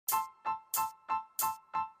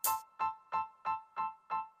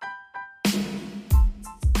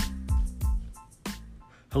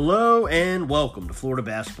Hello and welcome to Florida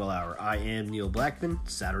Basketball Hour. I am Neil Blackman,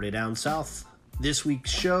 Saturday Down South. This week's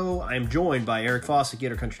show, I am joined by Eric Foss at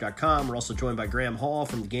GatorCountry.com. We're also joined by Graham Hall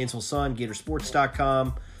from the Gainesville Sun,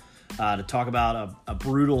 GatorSports.com, to talk about a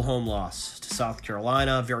brutal home loss to South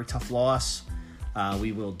Carolina, very tough loss.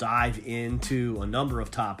 We will dive into a number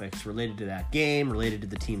of topics related to that game, related to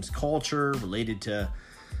the team's culture, related to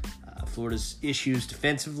Florida's issues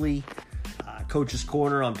defensively, Coach's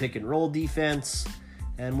Corner on pick and roll defense.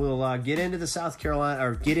 And we'll get into the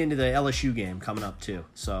LSU game coming up too.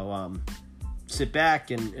 So sit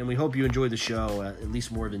back and we hope you enjoy the show at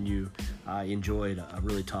least more than you enjoyed a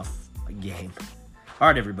really tough game. All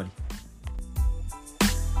right, everybody.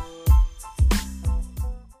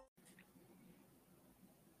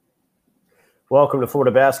 Welcome to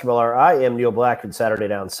Florida Basketball Hour. I am Neil Blackman, Saturday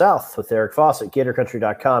Down South with Eric Foss at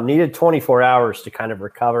GatorCountry.com. Needed 24 hours to kind of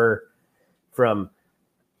recover from.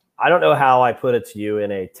 I don't know how I put it to you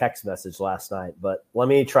in a text message last night, but let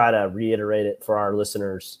me try to reiterate it for our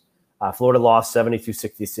listeners. Florida lost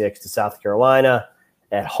 72-66 to South Carolina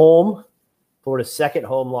at home. Florida's second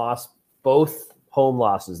home loss, both home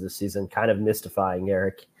losses this season, kind of mystifying,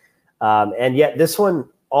 Eric. And yet this one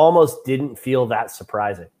almost didn't feel that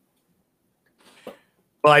surprising.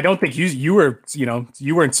 Well, I don't think you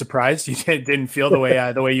weren't surprised. You didn't feel the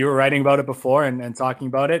way you were writing about it before and talking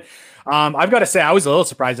about it. I've got to say I was a little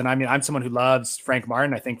surprised. And I mean, I'm someone who loves Frank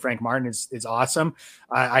Martin. I think Frank Martin is awesome.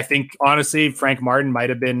 I think honestly, Frank Martin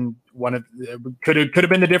might have been could have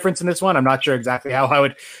been the difference in this one. I'm not sure exactly how I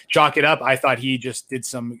would chalk it up. I thought he just did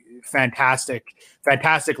some fantastic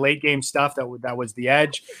late game stuff that was the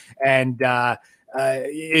edge. And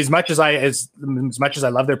as much as I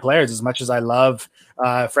love their players, as much as I love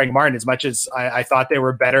Frank Martin, as much as I thought they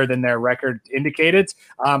were better than their record indicated,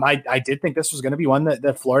 I did think this was going to be one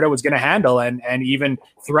that Florida was going to handle. And even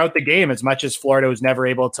throughout the game, as much as Florida was never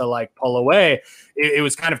able to pull away, it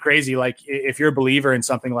was kind of crazy. Like if you're a believer in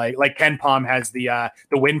something like KenPom has the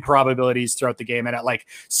win probabilities throughout the game, and at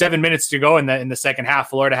 7 minutes to go in the second half,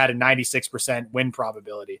 Florida had a 96% win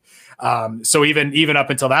probability. So even up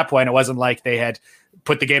until that point, it wasn't like they had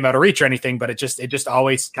put the game out of reach or anything, but it just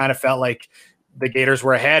always kind of felt like the Gators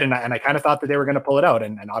were ahead, and I kind of thought that they were going to pull it out,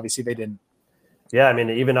 and obviously they didn't. Yeah, I mean,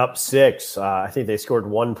 even up 6, I think they scored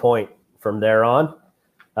 1 point from there on,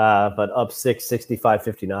 but up 6,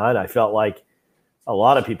 65-59. I felt like a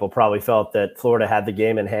lot of people probably felt that Florida had the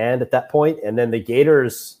game in hand at that point, and then the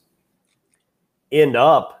Gators end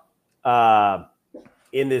up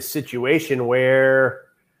in this situation where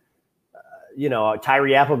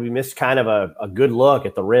Tyree Appleby missed kind of a good look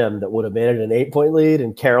at the rim that would have made it an 8-point lead,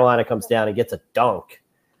 and Carolina comes down and gets a dunk.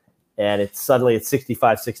 And it's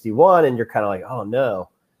 65-61, and you're kind of like, oh, no.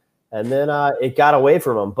 And then it got away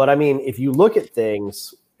from them. But, I mean, if you look at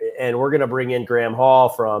things, and we're going to bring in Graham Hall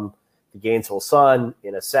from the Gainesville Sun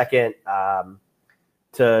in a second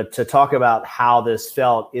to talk about how this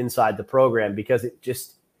felt inside the program, because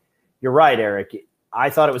you're right, Eric. I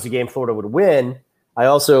thought it was a game Florida would win. I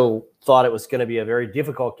also thought it was going to be a very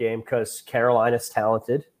difficult game because Carolina's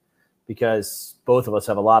talented, because both of us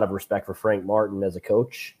have a lot of respect for Frank Martin as a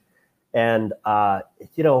coach. And,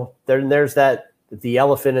 there's the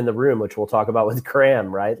elephant in the room, which we'll talk about with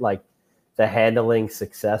Graham, right? Like the handling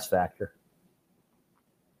success factor.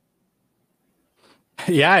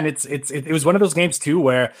 Yeah, and it was one of those games too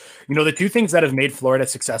where, the two things that have made Florida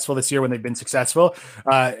successful this year when they've been successful,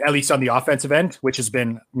 at least on the offensive end, which has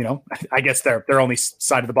been, I guess their only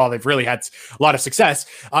side of the ball they've really had a lot of success.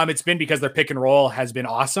 It's been because their pick and roll has been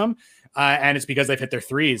awesome, and it's because they've hit their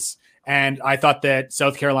threes. And I thought that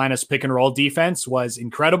South Carolina's pick and roll defense was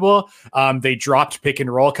incredible. They dropped pick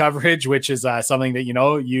and roll coverage, which is something that,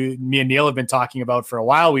 me and Neil have been talking about for a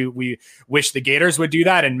while. We wish the Gators would do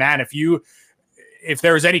that. And man, if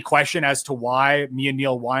there was any question as to why me and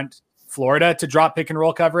Neil want Florida to drop pick and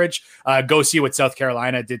roll coverage, go see what South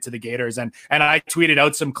Carolina did to the Gators. And I tweeted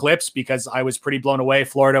out some clips because I was pretty blown away.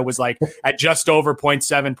 Florida was at just over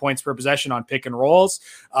 0.7 points per possession on pick and rolls,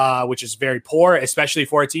 which is very poor, especially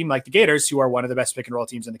for a team like the Gators, who are one of the best pick and roll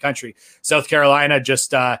teams in the country. South Carolina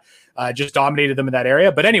just dominated them in that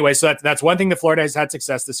area. But anyway, so that's one thing that Florida has had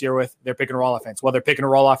success this year with their pick and roll offense. Well, their pick and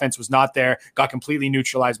roll offense was not there, got completely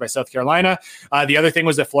neutralized by South Carolina. The other thing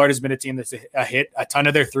was that Florida's been a team that's hit a ton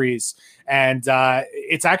of their threes. And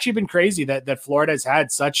it's actually been crazy that Florida has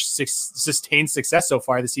had such sustained success so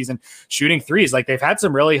far this season shooting threes. Like, they've had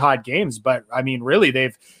some really hot games, but I mean, really,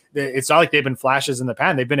 it's not like they've been flashes in the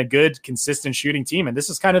pan. They've been a good, consistent shooting team. And this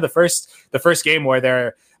is kind of the first game where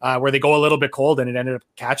they go a little bit cold, and it ended up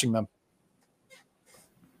catching them.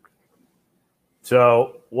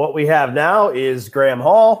 So what we have now is Graham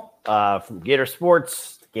Hall from Gator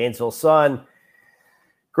Sports, Gainesville Sun.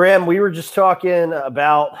 Graham, we were just talking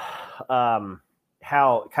about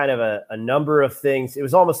how kind of a number of things. It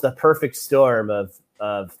was almost a perfect storm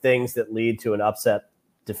of things that lead to an upset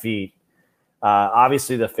defeat.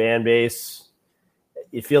 Obviously, the fan base.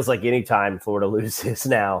 It feels like anytime Florida loses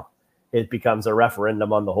now, it becomes a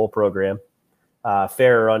referendum on the whole program,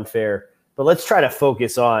 fair or unfair. But let's try to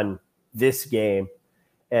focus on this game,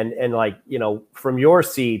 and from your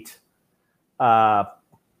seat,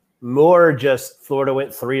 more just Florida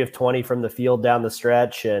went 3 of 20 from the field down the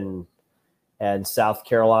stretch, and South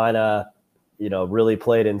Carolina, really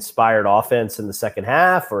played inspired offense in the second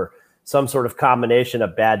half, or some sort of combination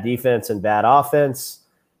of bad defense and bad offense.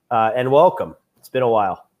 And welcome. It's been a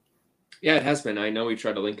while. Yeah, it has been. I know we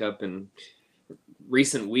tried to link up in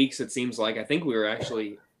recent weeks. It seems like I think we were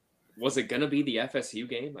actually. Was it going to be the FSU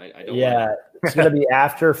game? I don't. Yeah, know. It's going to be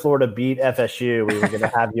after Florida beat FSU. We were going to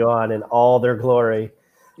have you on in all their glory.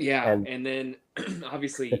 Yeah, and then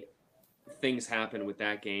obviously things happened with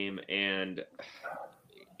that game, and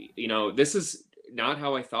this is not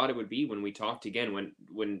how I thought it would be when we talked again.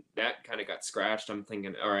 When that kind of got scratched, I'm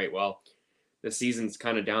thinking, all right, well, the season's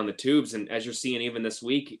kind of down the tubes. And as you're seeing even this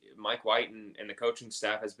week, Mike White and the coaching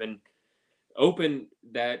staff has been open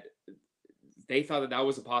that they thought that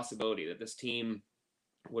was a possibility, that this team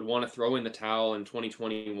would want to throw in the towel in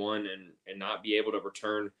 2021 and not be able to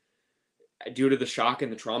return due to the shock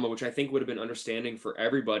and the trauma, which I think would have been understanding for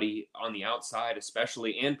everybody on the outside,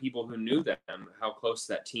 especially, and people who knew them, how close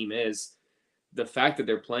that team is. The fact that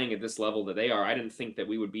they're playing at this level that they are, I didn't think that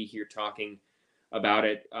we would be here talking about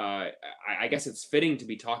it. I guess it's fitting to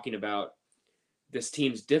be talking about this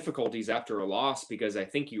team's difficulties after a loss, because I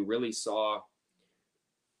think you really saw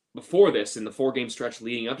before this, in the 4-game stretch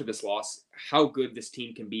leading up to this loss, how good this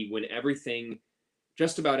team can be when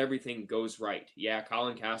just about everything goes right. Yeah,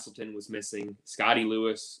 Colin Castleton was missing. Scotty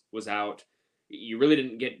Lewis was out. You really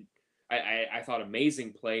didn't get, I thought,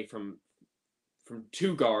 amazing play from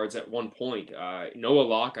 2 guards at one point. Noah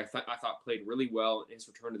Locke, I thought played really well in his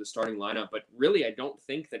return to the starting lineup. But really, I don't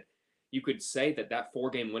think that you could say that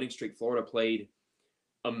 4-game winning streak, Florida played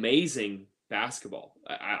amazing basketball.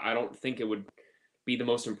 I don't think it would be the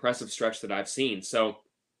most impressive stretch that I've seen. So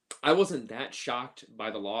I wasn't that shocked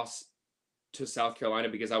by the loss to South Carolina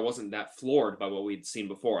because I wasn't that floored by what we'd seen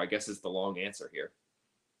before, I guess, is the long answer here.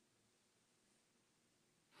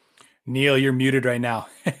 Neil, you're muted right now.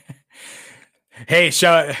 Hey,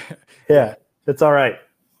 yeah, it's all right.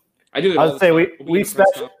 I do. I would say we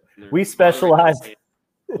specialize.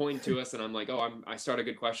 Point to us, and I'm like, I start a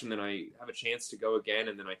good question, then I have a chance to go again,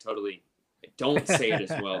 and then I don't say it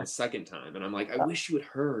as well the second time, and I'm like, I wish you had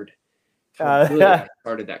heard. I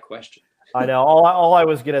started that question. I know. All I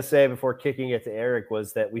was gonna say before kicking it to Eric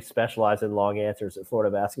was that we specialize in long answers at Florida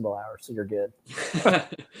Basketball Hour, so you're good.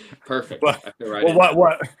 Perfect.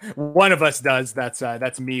 What one of us does.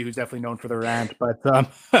 That's me, who's definitely known for the rant. But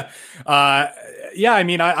yeah, I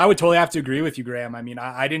mean, I would totally have to agree with you, Graham. I mean,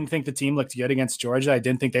 I didn't think the team looked good against Georgia. I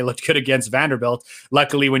didn't think they looked good against Vanderbilt.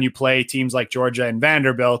 Luckily, when you play teams like Georgia and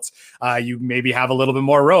Vanderbilt, you maybe have a little bit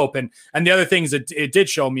more rope. And the other things that it did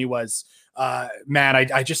show me was, man,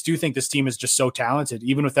 I just do think this team is just so talented.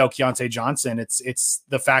 Even without Keontae Johnson, it's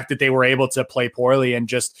the fact that they were able to play poorly and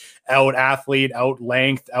just out athlete, out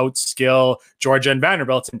length, out skill Georgia and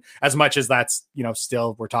Vanderbilt. And as much as that's,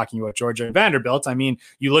 still we're talking about Georgia and Vanderbilt, I mean,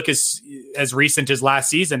 you look as recent as last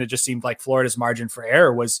season, it just seemed like Florida's margin for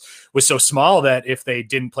error was so small that if they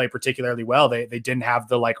didn't play particularly well, they didn't have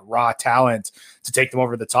the raw talent to take them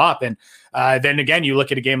over the top. And then again, you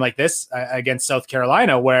look at a game like this against South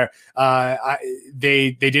Carolina, where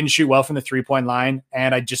they didn't shoot well from the 3-point line,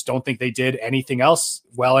 and I just don't think they did anything else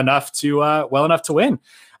well enough to win.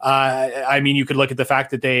 I mean, you could look at the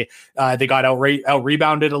fact that they got out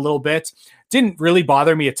rebounded a little bit. Didn't really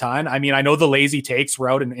bother me a ton. I mean, I know the lazy takes were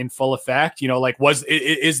out in full effect.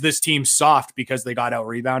 Is this team soft because they got out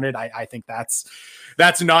rebounded? I think that's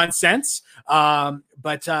nonsense.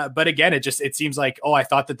 But again, it seems like, I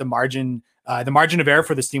thought that the margin of error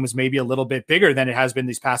for this team was maybe a little bit bigger than it has been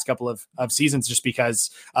these past couple of seasons, just because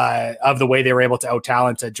of the way they were able to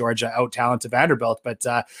out-talent Georgia, out-talent Vanderbilt. But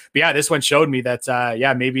yeah, this one showed me that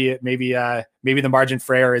maybe the margin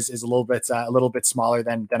for error is a little bit smaller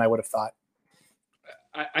than I would have thought.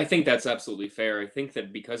 I think that's absolutely fair. I think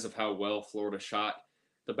that because of how well Florida shot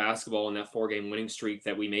the basketball in that 4-game winning streak,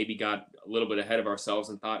 that we maybe got a little bit ahead of ourselves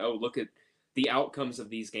and thought, look at the outcomes of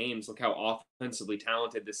these games. Look how offensively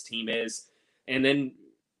talented this team is. And then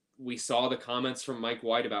we saw the comments from Mike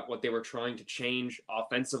White about what they were trying to change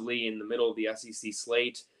offensively in the middle of the SEC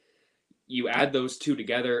slate. You add those two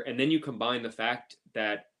together, and then you combine the fact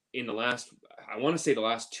that in the last, I want to say the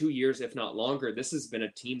last 2 years, if not longer, this has been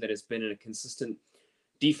a team that has been in a consistent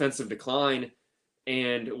defensive decline.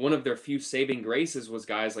 And one of their few saving graces was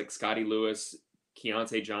guys like Scotty Lewis,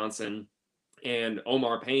 Keontae Johnson, and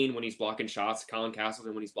Omar Payne when he's blocking shots, Colin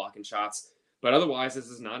Castleton when he's blocking shots. But otherwise, this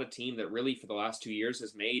is not a team that really for the last 2 years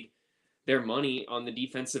has made their money on the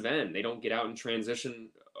defensive end. They don't get out in transition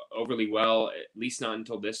overly well, at least not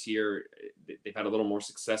until this year. They've had a little more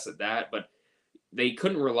success at that, but they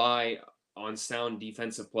couldn't rely on sound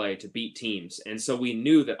defensive play to beat teams. And so we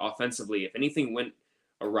knew that offensively, if anything went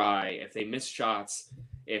awry, if they missed shots,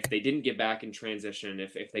 if they didn't get back in transition,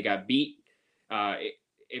 if they got beat,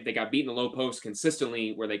 if they got beat in the low post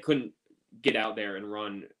consistently where they couldn't get out there and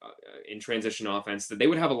run in transition offense, that they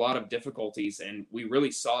would have a lot of difficulties. And we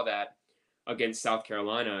really saw that against South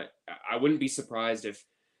Carolina. I wouldn't be surprised if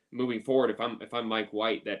moving forward, if I'm Mike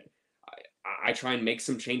White, that I try and make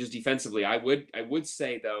some changes defensively. I would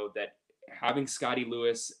say though that having Scotty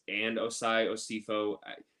Lewis and Osai Osifo,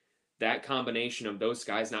 that combination of those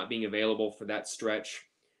guys not being available for that stretch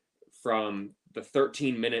from the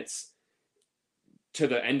 13 minutes to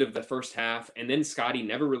the end of the first half, and then Scotty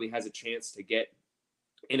never really has a chance to get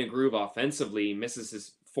in a groove offensively, misses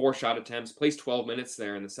his 4 shot attempts, plays 12 minutes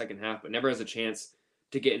there in the second half, but never has a chance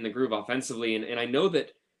to get in the groove offensively. And I know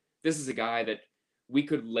that this is a guy that we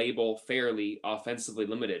could label fairly offensively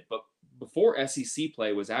limited, but before SEC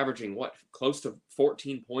play was averaging close to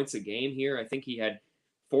 14 points a game here. I think he had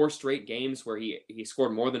 4 straight games where he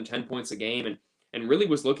scored more than 10 points a game and really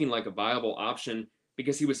was looking like a viable option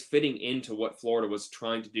because he was fitting into what Florida was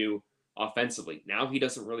trying to do offensively. Now he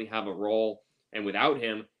doesn't really have a role, and without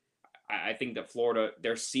him, I think that Florida,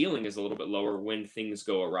 their ceiling is a little bit lower when things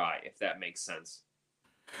go awry, if that makes sense.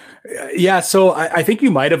 Yeah, so I think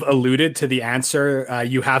you might have alluded to the answer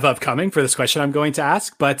you have upcoming for this question I'm going to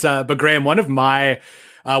ask, but Graham, one of my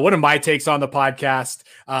takes on the podcast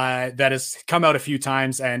that has come out a few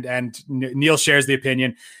times, and Neil shares the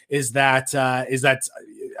opinion, is that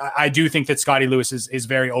I do think that Scotty Lewis is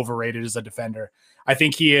very overrated as a defender. I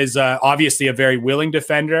think he is obviously a very willing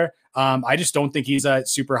defender. I just don't think he's a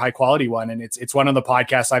super high quality one. And it's one of the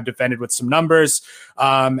podcasts I've defended with some numbers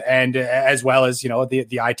and as well as,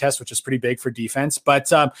 the eye test, which is pretty big for defense.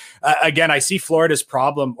 But again, I see Florida's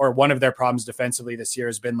problem, or one of their problems defensively this year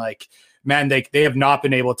has been like, man, they have not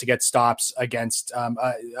been able to get stops against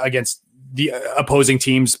the opposing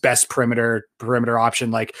team's best perimeter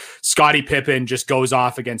option. Like Scottie Pippen just goes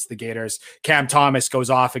off against the Gators. Cam Thomas goes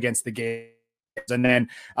off against the Gators. And then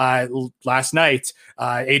last night,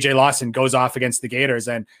 AJ Lawson goes off against the Gators,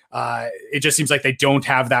 and it just seems like they don't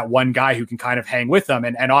have that one guy who can kind of hang with them.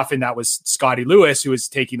 And often that was Scotty Lewis, who was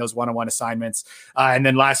taking those one-on-one assignments. And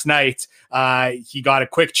then last night, he got a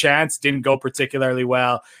quick chance, didn't go particularly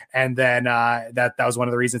well. And then that was one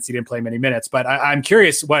of the reasons he didn't play many minutes. But I'm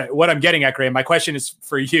curious what I'm getting at, Graham. My question is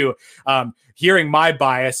for you. Hearing my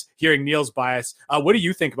bias, hearing Neil's bias, what do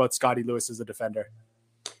you think about Scotty Lewis as a defender?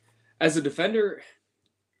 As a defender,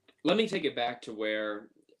 let me take it back to where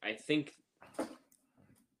I think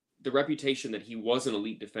the reputation that he was an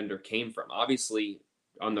elite defender came from. Obviously,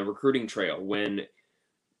 on the recruiting trail, when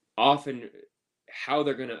often how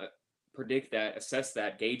they're going to predict that, assess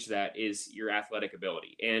that, gauge that is your athletic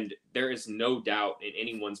ability. And there is no doubt in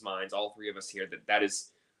anyone's minds, all three of us here, that is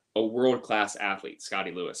a world-class athlete,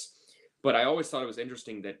 Scotty Lewis. But I always thought it was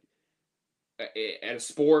interesting that at a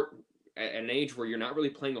sport, at an age where you're not really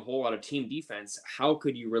playing a whole lot of team defense, how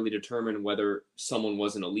could you really determine whether someone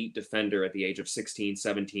was an elite defender at the age of 16,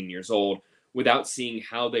 17 years old without seeing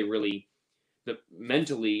how they really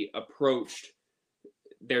mentally approached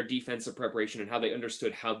their defensive preparation and how they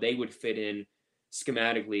understood how they would fit in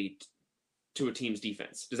schematically to a team's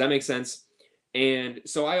defense? Does that make sense? And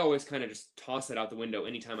so I always kind of just toss it out the window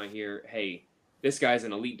anytime I hear, hey, this guy's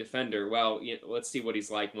an elite defender. Well, let's see what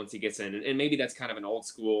he's like once he gets in. And maybe that's kind of an old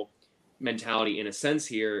school mentality in a sense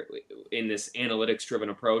here in this analytics driven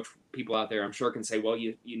approach. People out there I'm sure can say, well,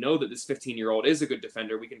 you know that this 15-year-old is a good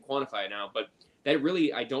defender, we can quantify it now, but that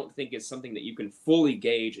really I don't think is something that you can fully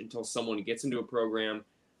gauge until someone gets into a program,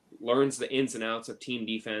 learns the ins and outs of team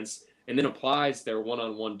defense, and then applies their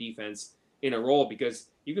one-on-one defense in a role. Because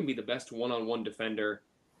you can be the best one-on-one defender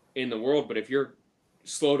in the world, but if you're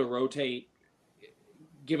slow to rotate,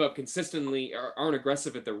 give up consistently, aren't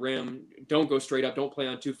aggressive at the rim, don't go straight up, don't play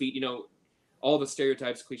on 2 feet, all the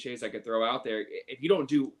stereotypes, cliches I could throw out there. If you don't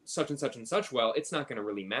do such and such and such well, it's not going to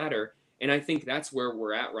really matter. And I think that's where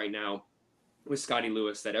we're at right now with Scotty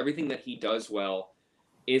Lewis, that everything that he does well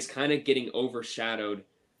is kind of getting overshadowed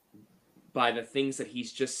by the things that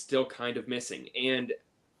he's just still kind of missing. And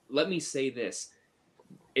let me say this,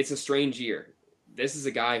 it's a strange year. this is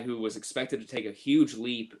a guy who was expected to take a huge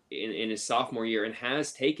leap in his sophomore year and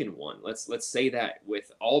has taken one. Let's say that,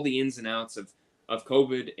 with all the ins and outs of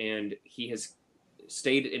COVID, and he has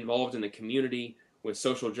stayed involved in the community with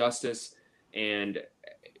social justice and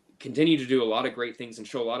continue to do a lot of great things and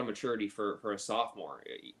show a lot of maturity for a sophomore.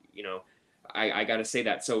 You know, I got to say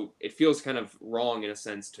that. So it feels kind of wrong in a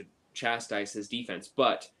sense to chastise his defense,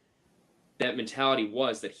 but that mentality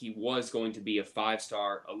was that he was going to be a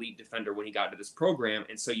 5-star elite defender when he got to this program.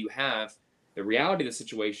 And so you have the reality of the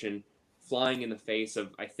situation flying in the face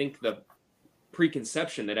of, I think, the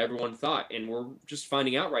preconception that everyone thought. And we're just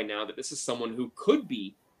finding out right now that this is someone who could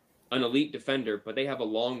be an elite defender, but they have a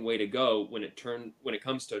long way to go when it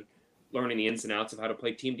comes to learning the ins and outs of how to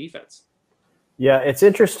play team defense. Yeah, it's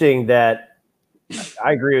interesting that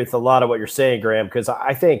I agree with a lot of what you're saying, Graham, because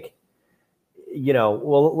I think,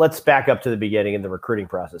 well, let's back up to the beginning in the recruiting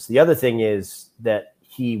process. The other thing is that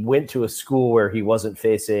he went to a school where he wasn't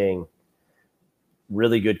facing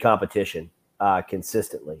really good competition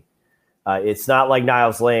consistently. It's not like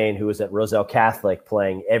Niles Lane, who was at Roselle Catholic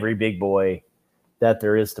playing every big boy that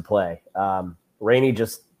there is to play. Rainey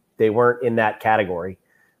they weren't in that category.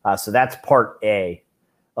 So that's part A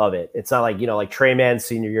of it. It's not like, like Trey Mann's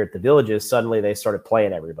senior year at the Villages, suddenly they started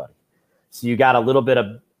playing everybody. So you got a little bit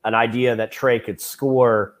of an idea that Trey could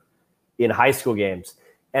score in high school games.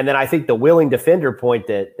 And then I think the willing defender point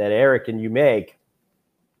that Eric and you make,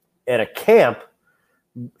 at a camp,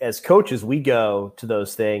 as coaches, we go to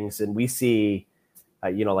those things and we see,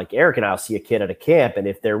 like Eric and I'll see a kid at a camp, and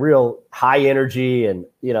if they're real high energy and,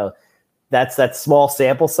 that's that small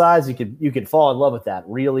sample size, you could fall in love with that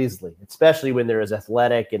real easily, especially when they're as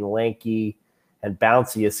athletic and lanky and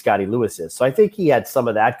bouncy as Scotty Lewis is. So I think he had some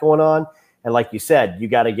of that going on. And like you said, you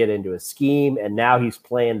got to get into a scheme, and now he's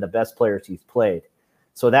playing the best players he's played.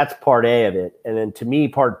 So that's part A of it. And then to me,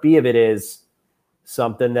 part B of it is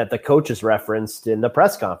something that the coaches referenced in the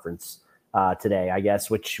press conference today, I guess,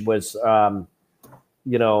 which was,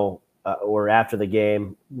 or after the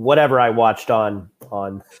game, whatever I watched on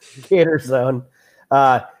Gator Zone.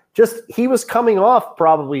 He was coming off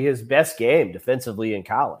probably his best game defensively in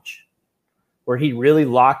college, where he really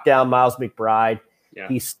locked down Miles McBride. Yeah.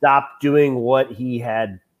 He stopped doing what he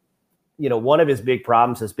had, one of his big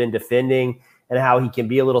problems has been defending, and how he can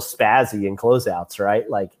be a little spazzy in closeouts, right?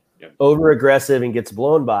 Like over aggressive and gets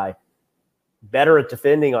blown by. Better at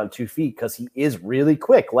defending on 2 feet because he is really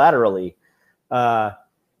quick laterally.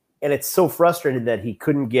 And it's so frustrating that he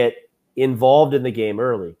couldn't get involved in the game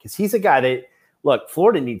early, because he's a guy that, look,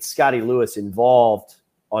 Florida needs Scotty Lewis involved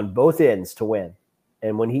on both ends to win.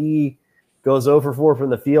 And when he goes 0 for 4 from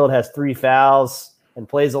the field, has 3 fouls, and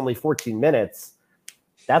plays only 14 minutes,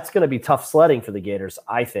 that's going to be tough sledding for the Gators,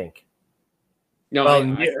 I think.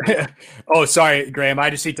 No, oh, sorry, Graham. I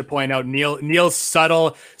just need to point out Neil's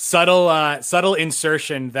subtle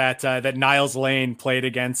insertion that Niles Lane played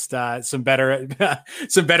against some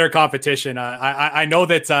better competition. I know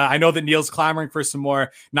that Neil's clamoring for some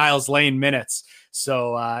more Niles Lane minutes.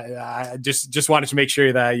 So I just wanted to make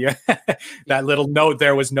sure that that little note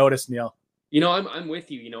there was noticed, Neil. I'm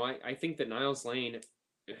with you. I think that Niles Lane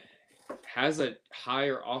has a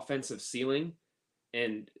higher offensive ceiling,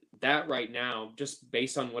 and that right now, just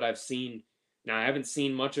based on what I've seen, now I haven't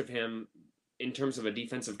seen much of him in terms of a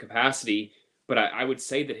defensive capacity, but I would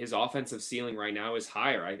say that his offensive ceiling right now is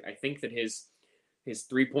higher. I think that his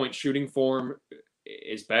 3-point shooting form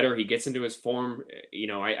is better. He gets into his form.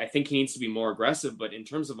 I think he needs to be more aggressive, but in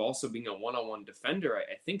terms of also being a one-on-one defender,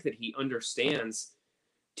 I think that he understands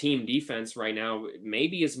team defense right now,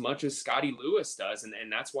 maybe as much as Scotty Lewis does. And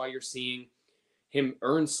that's why you're seeing him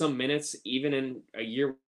earn some minutes, even in a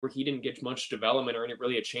year where he didn't get much development or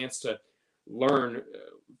really a chance to learn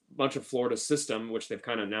much of Florida's system, which they've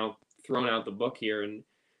kind of now thrown out the book here in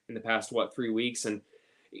the past, 3 weeks. And,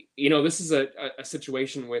 this is a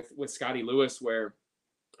situation with Scotty Lewis where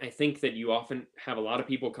I think that you often have a lot of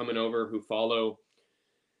people coming over who follow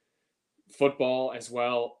football as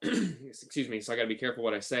well. Excuse me. So I got to be careful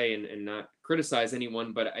what I say and not criticize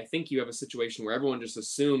anyone. But I think you have a situation where everyone just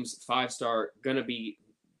assumes 5-star going to be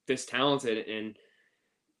this talented, and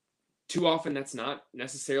too often that's not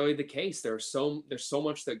necessarily the case. There's so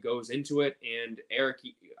much that goes into it. And Eric,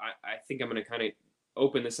 I think I'm going to kind of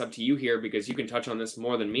open this up to you here, because you can touch on this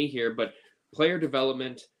more than me here. But player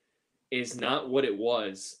development is not what it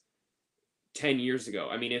was 10 years ago.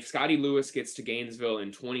 I mean, if Scotty Lewis gets to Gainesville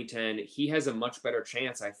in 2010, he has a much better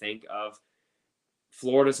chance, I think, of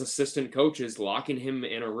Florida's assistant coaches locking him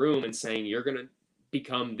in a room and saying, you're going to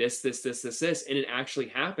become this, and it actually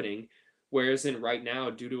happening. Whereas in right now,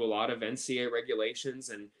 due to a lot of NCAA regulations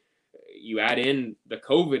and, you add in the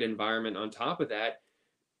COVID environment on top of that,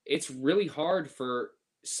 it's really hard for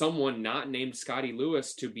someone not named Scottie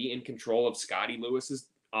Lewis to be in control of Scottie Lewis's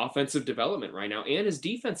offensive development right now and his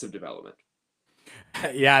defensive development.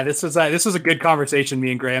 Yeah, this was a good conversation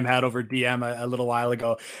me and Graham had over DM a little while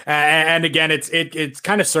ago, and again, it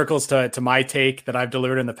kind of circles to my take that I've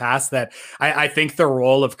delivered in the past, that I think the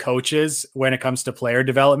role of coaches when it comes to player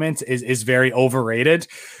development is very overrated,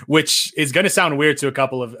 which is going to sound weird to a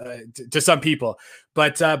couple of to some people,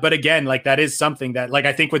 but again, like that is something that, like,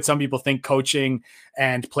 I think when some people think coaching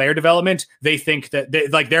and player development, they think that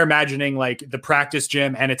they're imagining like the practice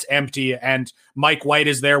gym and it's empty and Mike White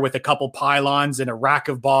is there with a couple pylons and a rack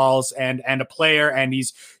of balls and a player, and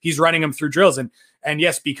he's running them through drills. And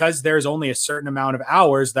yes, because there's only a certain amount of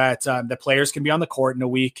hours that the players can be on the court in a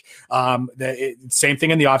week. Same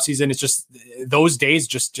thing in the offseason. It's just those days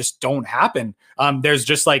just don't happen. There's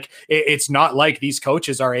just like, it's not like these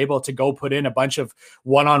coaches are able to go put in a bunch of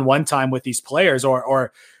one-on-one time with these players,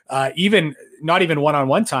 or even not even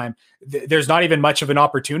one-on-one time. There's not even much of an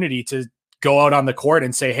opportunity to go out on the court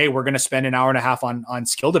and say, hey, we're going to spend an hour and a half on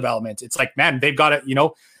skill development. It's like, man, they've got it.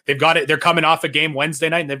 They're coming off a game Wednesday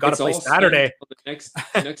night and they've got to play Saturday. The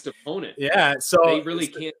next opponent. Yeah. So they really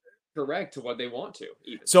can't correct to what they want to.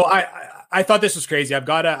 Even. So I thought this was crazy. I've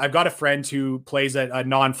got a friend who plays at a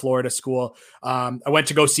non-Florida school. I went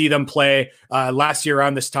to go see them play last year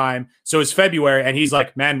around this time. So it's February, and he's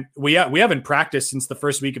like, man, we haven't practiced since the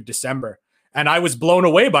first week of December. And I was blown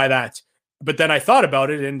away by that. But then I thought about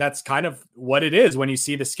it, and that's kind of what it is when you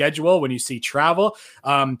see the schedule, when you see travel.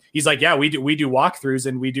 He's like, yeah, we do walkthroughs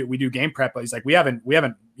and we do game prep. But he's like, we haven't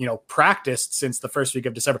practiced since the first week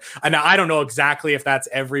of December. And I don't know exactly if that's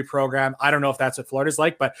every program. I don't know if that's what Florida's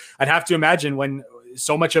like, but I'd have to imagine when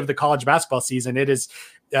so much of the college basketball season, it is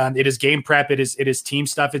game prep, it is team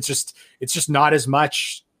stuff. It's just not as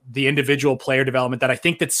much the individual player development that I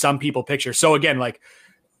think that some people picture. So again, like,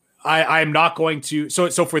 I'm not going to.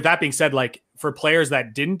 So for that being said, like for players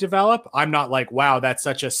that didn't develop, I'm not like, wow, that's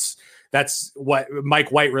what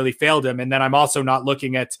Mike White really failed him. And then I'm also not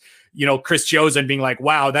looking at, Chris Chiozza and being like,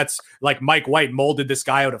 wow, that's like Mike White molded this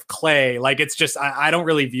guy out of clay. Like, it's just, I don't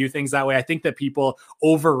really view things that way. I think that people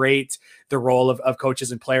overrate the role of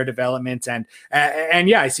coaches and player development. And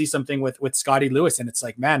yeah, I see something with Scottie Lewis, and it's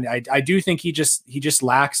like, man, I do think he just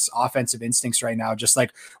lacks offensive instincts right now. Just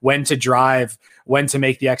like when to drive, when to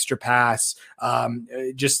make the extra pass,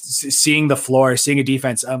 just seeing the floor, seeing a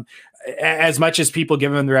defense. As much as people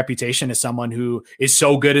give him the reputation as someone who is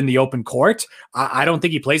so good in the open court, I don't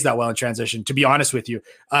think he plays that well in transition, to be honest with you.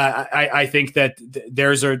 I think that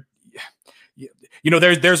there's a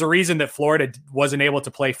reason that Florida wasn't able to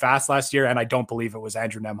play fast last year, and I don't believe it was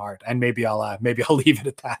Andrew Nembhard. And maybe I'll leave it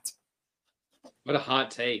at that. What a hot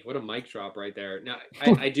take. What a mic drop right there. Now,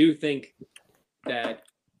 I do think that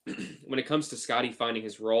when it comes to Scottie finding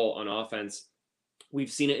his role on offense, we've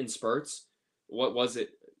seen it in spurts. What was it?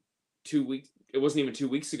 2 weeks. It wasn't even 2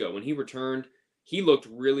 weeks ago when he returned. He looked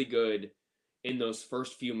really good in those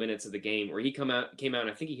first few minutes of the game, where he came out. And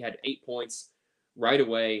I think he had 8 points right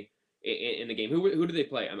away in the game. Who did they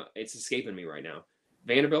play? It's escaping me right now.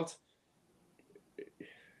 Vanderbilt.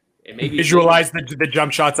 And maybe visualize the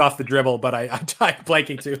jump shots off the dribble, but I'm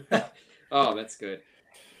blanking too. Oh, that's good,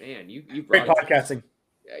 man. You great podcasting.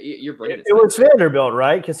 You're brilliant. It was Vanderbilt,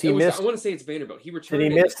 right? Because he missed. I want to say it's Vanderbilt. He returned.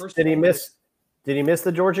 Did he miss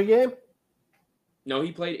the Georgia game? No,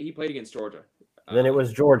 he played against Georgia. Then it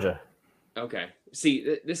was Georgia. Okay.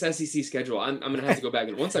 See, this SEC schedule, I'm going to have to go back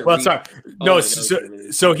and once I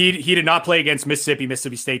so he did not play against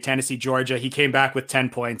Mississippi State, Tennessee, Georgia. He came back with 10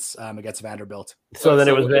 points against Vanderbilt. So then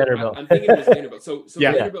it was Vanderbilt. I'm thinking it was Vanderbilt. So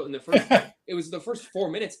yeah. Vanderbilt it was the first 4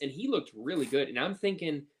 minutes, and he looked really good. And I'm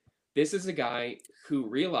thinking, this is a guy who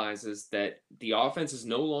realizes that the offense is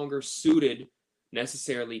no longer suited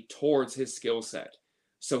necessarily towards his skill set.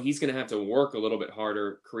 So he's going to have to work a little bit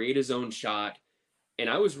harder, create his own shot. And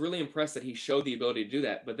I was really impressed that he showed the ability to do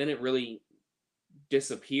that, but then it really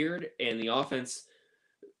disappeared and the offense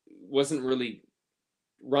wasn't really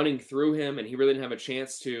running through him, and he really didn't have a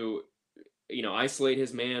chance to, isolate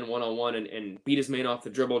his man one-on-one and beat his man off the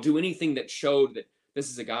dribble, do anything that showed that this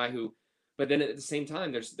is a guy who, but then at the same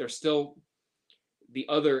time, there's still the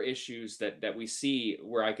other issues that we see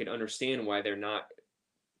where I could understand why they're not,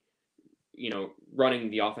 running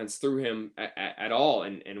the offense through him at all,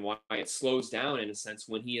 and why it slows down in a sense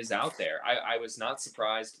when he is out there. I was not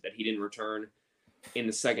surprised that he didn't return in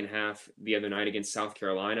the second half the other night against South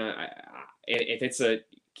Carolina. If it's a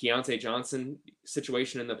Keontae Johnson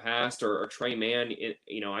situation in the past or Trey Mann,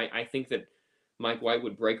 I think that Mike White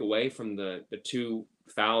would break away from the two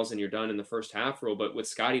fouls and you're done in the first half rule. But with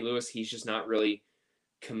Scottie Lewis, he's just not really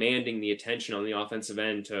commanding the attention on the offensive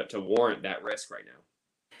end to warrant that risk right now.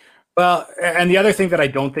 Well, and the other thing that I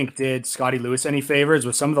don't think did Scottie Lewis any favors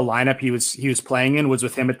was some of the lineup he was playing in was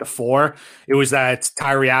with him at the 4. It was that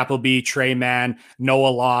Tyree Appleby, Trey Mann, Noah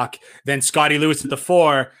Locke, then Scottie Lewis at the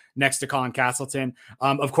 4 next to Colin Castleton.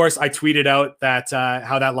 Of course, I tweeted out that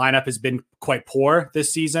how that lineup has been quite poor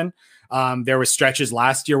this season. There were stretches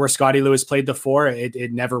last year where Scottie Lewis played the 4.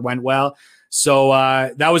 It never went well. So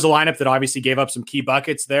that was a lineup that obviously gave up some key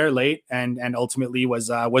buckets there late, and ultimately was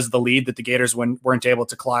the lead that the Gators weren't able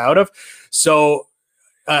to claw out of. So,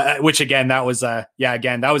 which again, that was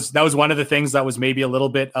one of the things that was maybe a little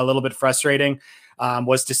bit frustrating,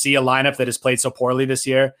 was to see a lineup that has played so poorly this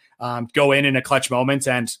year go in a clutch moment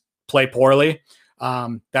and play poorly.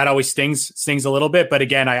 That always stings a little bit, but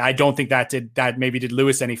again, I don't think that did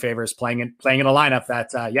Lewis any favors playing in a lineup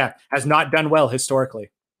that has not done well historically.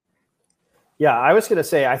 Yeah, I was going to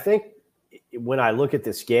say, I think when I look at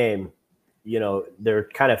this game, there's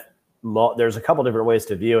a couple different ways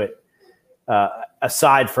to view it,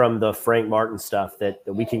 aside from the Frank Martin stuff that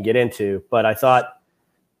we can get into. But I thought,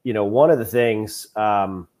 one of the things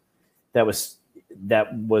that was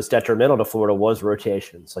detrimental to Florida was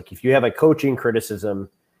rotations. Like, if you have a coaching criticism,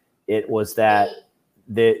 it was that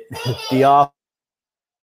the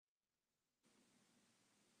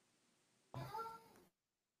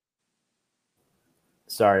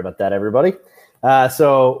Sorry about that, everybody.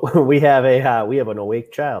 So we have an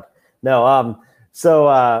awake child. No, I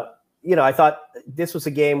thought this was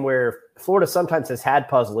a game where Florida sometimes has had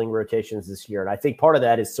puzzling rotations this year, and I think part of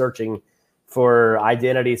that is searching for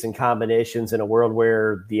identities and combinations in a world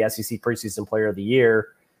where the SEC preseason player of the year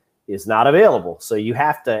is not available. So you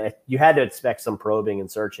had to expect some probing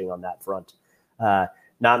and searching on that front.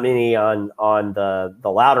 Not many on the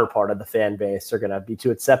louder part of the fan base are going to be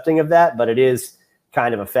too accepting of that, but it is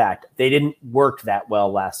kind of a fact. They didn't work that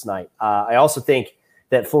well last night. I also think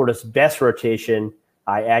that Florida's best rotation,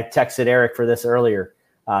 I texted Eric for this earlier,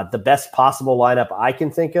 the best possible lineup I can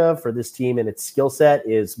think of for this team and its skill set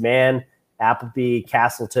is Mann, Appleby,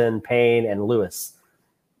 Castleton, Payne, and Lewis.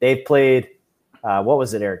 They've played, what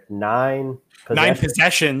was it, Eric? 9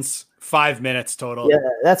 possessions, 5 minutes total. Yeah,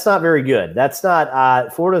 that's not very good. That's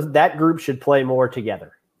not Florida. That group should play more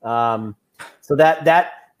together. So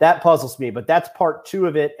that puzzles me, but that's part 2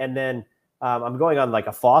 of it. And then I'm going on like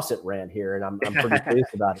a faucet rant here, and I'm pretty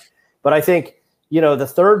pleased about it. But I think,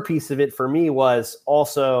 the third piece of it for me was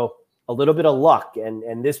also a little bit of luck.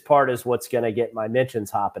 And this part is what's going to get my mentions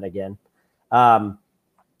hopping again.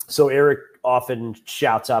 So Eric often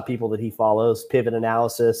shouts out people that he follows. Pivot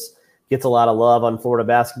Analysis gets a lot of love on Florida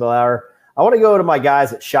Basketball Hour. I want to go to my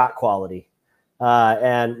guys at Shot Quality.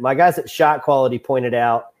 And my guys at Shot Quality pointed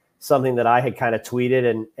out something that I had kind of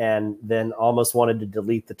tweeted and then almost wanted to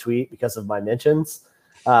delete the tweet because of my mentions,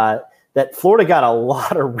 that Florida got a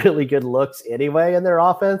lot of really good looks anyway in their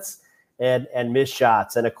offense and missed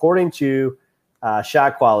shots. And according to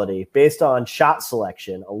Shot Quality, based on shot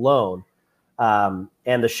selection alone, and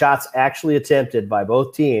the shots actually attempted by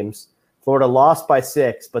both teams, Florida lost by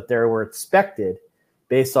 6, but they were expected,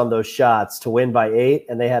 based on those shots, to win by 8,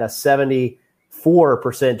 and they had a 74%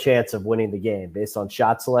 chance of winning the game based on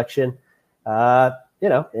shot selection. And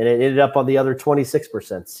it ended up on the other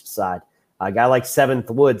 26% side. A guy like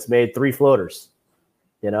Seventh Woods made 3 floaters,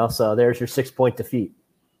 so there's your 6-point defeat.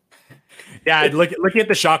 Yeah, looking at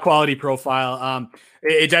the shot quality profile,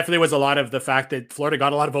 it definitely was a lot of the fact that Florida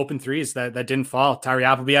got a lot of open threes that didn't fall. Tyree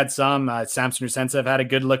Appleby had some. Samson Usensev had a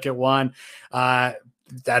good look at one.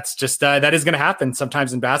 That's just that is going to happen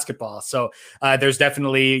sometimes in basketball. So there's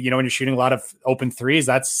definitely, when you're shooting a lot of open threes,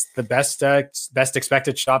 that's the best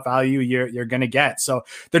expected shot value you're going to get. So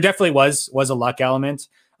there definitely was a luck element.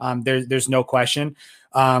 There's no question.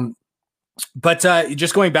 But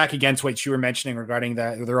just going back again to what you were mentioning regarding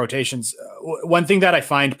the rotations, one thing that I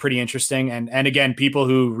find pretty interesting, and again, people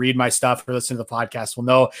who read my stuff or listen to the podcast will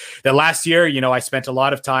know that last year, I spent a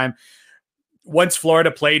lot of time once Florida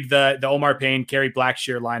played the Omar Payne, Kerry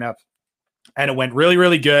Blackshear lineup, and it went really,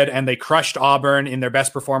 really good, and they crushed Auburn in their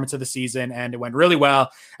best performance of the season, and it went really well,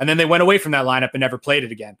 and then they went away from that lineup and never played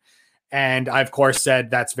it again. And I, of course,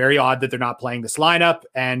 said that's very odd that they're not playing this lineup.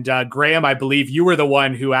 And Graham, I believe you were the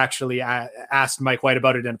one who actually asked Mike White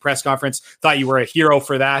about it in a press conference. Thought you were a hero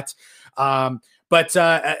for that. But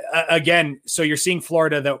again, so you're seeing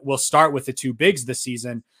Florida that will start with the 2 bigs this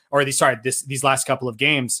season, or these last couple of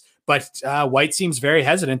games, but White seems very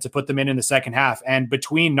hesitant to put them in the second half. And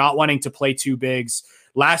between not wanting to play two bigs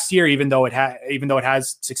last year, even though it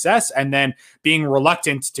has success, and then being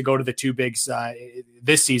reluctant to go to the two bigs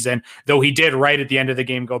this season, though he did right at the end of the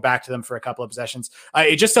game go back to them for a couple of possessions.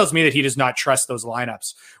 It just tells me that he does not trust those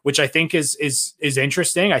lineups, which I think is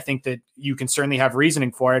interesting. I think that you can certainly have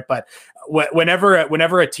reasoning for it, but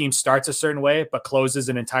whenever a team starts a certain way but closes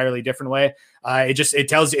an entirely different way, it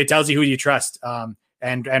tells you who you trust.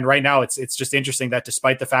 And right now it's just interesting that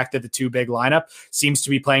despite the fact that the two big lineup seems to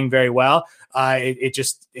be playing very well, it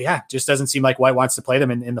just doesn't seem like White wants to play them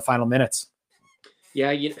in the final minutes.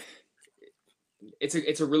 Yeah,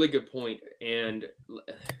 it's a really good point. And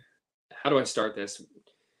how do I start this?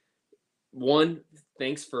 One,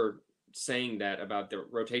 thanks for saying that about the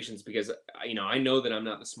rotations, because I know that I'm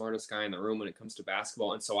not the smartest guy in the room when it comes to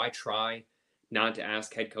basketball, and so I try not to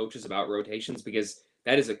ask head coaches about rotations, because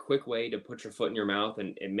that is a quick way to put your foot in your mouth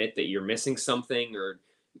and admit that you're missing something, or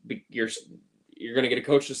you're going to get a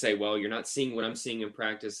coach to say, well, you're not seeing what I'm seeing in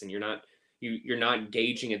practice, and you're not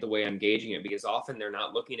gauging it the way I'm gauging it, because often they're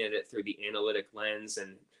not looking at it through the analytic lens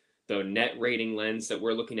and the net rating lens that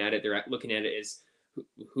we're looking at it. They're looking at it as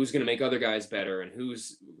who's going to make other guys better, and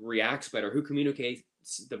who's reacts better, who communicates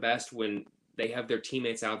the best when they have their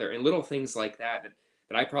teammates out there, and little things like that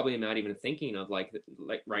I probably am not even thinking of like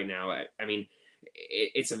right now. I mean,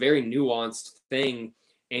 it's a very nuanced thing.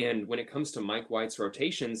 And when it comes to Mike White's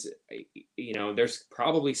rotations, there's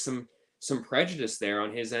probably some prejudice there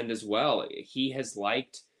on his end as well. He has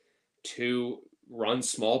liked to run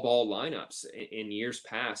small ball lineups in years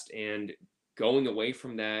past, and going away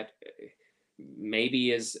from that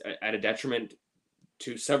maybe is at a detriment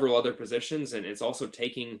to several other positions. And it's also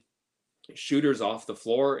taking shooters off the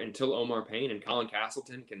floor until Omar Payne and Colin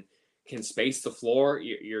Castleton can space the floor.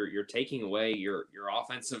 You're taking away your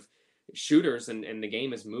offensive shooters, and the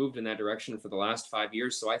game has moved in that direction for the last 5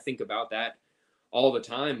 years. So I think about that all the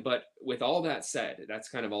time. But with all that said, that's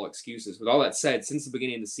kind of all excuses. With all that said, since the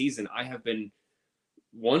beginning of the season, I have been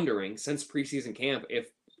wondering since preseason camp if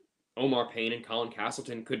Omar Payne and Colin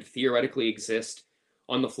Castleton could theoretically exist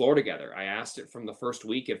on the floor together. I asked it from the first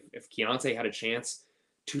week if Keontae had a chance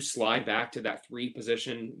to slide back to that 3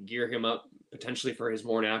 position, gear him up potentially for his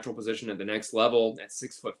more natural position at the next level at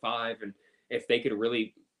 6'5", and if they could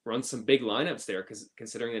really run some big lineups there, because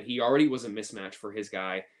considering that he already was a mismatch for his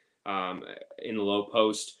guy in the low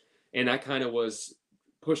post, and that kind of was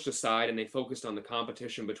pushed aside, and they focused on the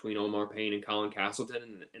competition between Omar Payne and Colin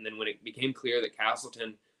Castleton. And then when it became clear that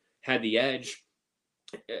Castleton had the edge,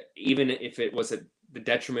 even if it was at the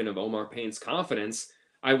detriment of Omar Payne's confidence,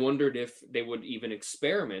 I wondered if they would even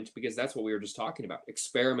experiment, because that's what we were just talking about,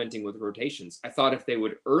 experimenting with rotations. I thought if they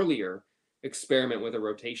would earlier experiment with a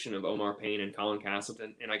rotation of Omar Payne and Colin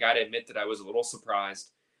Castleton, and I got to admit that I was a little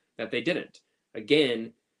surprised that they didn't.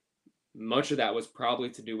 Again, much of that was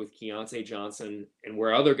probably to do with Keontae Johnson and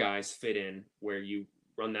where other guys fit in, where you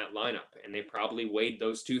run that lineup, and they probably weighed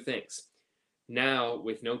those two things. Now,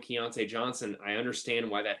 with no Keontae Johnson, I understand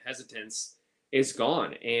why that hesitance is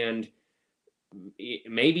gone, and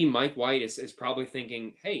maybe Mike White is probably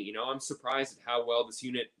thinking, hey, I'm surprised at how well this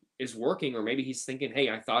unit is working. Or maybe he's thinking, hey,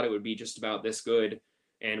 I thought it would be just about this good,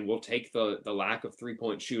 and we'll take the lack of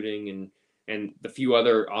 3-point shooting and the few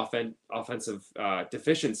other offensive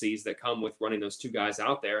deficiencies that come with running those two guys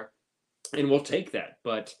out there, and we'll take that.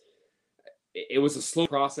 But it was a slow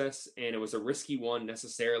process, and it was a risky one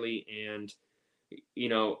necessarily. And,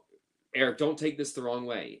 Eric, don't take this the wrong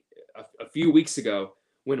way. A few weeks ago,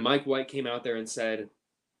 when Mike White came out there and said,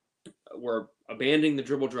 we're abandoning the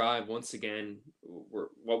dribble drive once again, we're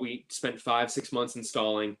what we spent 5-6 months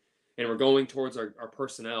installing, and we're going towards our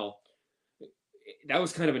personnel, that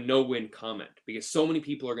was kind of a no-win comment, because so many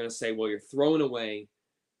people are going to say, well, you're throwing away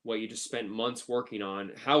what you just spent months working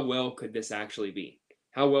on. How well could this actually be?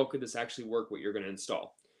 How well could this actually work, what you're going to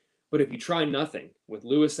install? But if you try nothing, with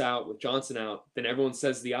Lewis out, with Johnson out, then everyone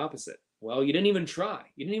says the opposite. Well, you didn't even try.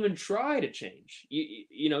 You didn't even try to change. You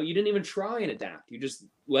didn't even try and adapt. You just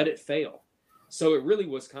let it fail. So it really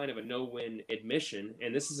was kind of a no-win admission.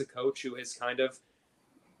 And this is a coach who has kind of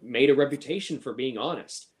made a reputation for being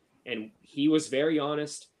honest. And he was very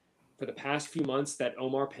honest for the past few months that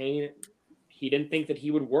Omar Payne, he didn't think that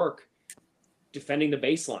he would work defending the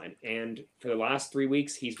baseline. And for the last 3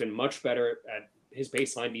 weeks, he's been much better at his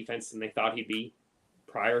baseline defense than they thought he'd be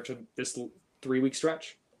prior to this 3-week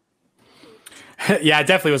stretch. Yeah, it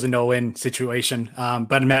definitely was a no-win situation.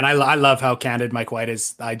 But man, I love how candid Mike White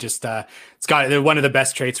is. It's got one of the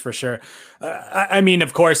best traits for sure. I mean,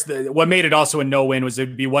 of course, what made it also a no-win was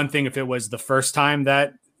it'd be one thing if it was the first time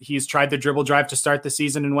that he's tried the dribble drive to start the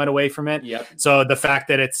season and went away from it. Yep. So the fact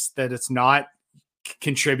that it's not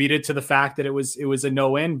contributed to the fact that it was a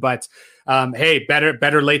no-win, but hey,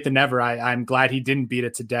 better late than never. I'm glad he didn't beat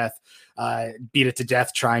it to death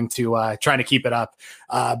trying to keep it up.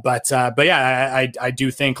 But yeah, I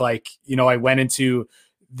do think, like, you know, I went into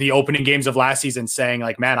the opening games of last season saying,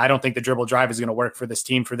 like, man, I don't think the dribble drive is going to work for this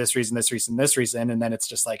team for this reason. And then it's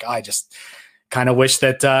just like, I just kind of wish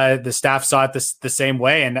that the staff saw it the same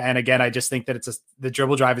way. And again, I just think that the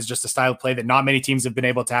dribble drive is just a style of play that not many teams have been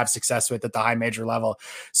able to have success with at the high major level.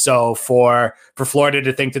 So for Florida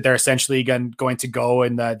to think that they're essentially going to go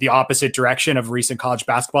in the opposite direction of recent college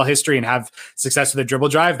basketball history and have success with the dribble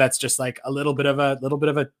drive, that's just like a little bit of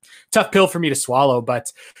a tough pill for me to swallow.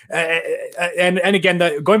 But and again,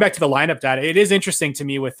 going back to the lineup data, it is interesting to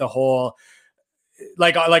me with the whole,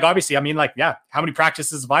 like obviously, I mean, like, yeah, how many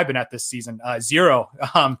practices have I been at this season? 0.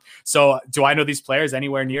 So do I know these players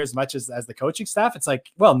anywhere near as much as the coaching staff? It's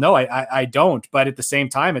like, well, no, I don't. But at the same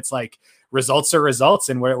time, it's like, results are results,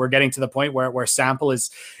 and we're getting to the point where sample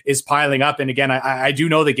is piling up. And again, I do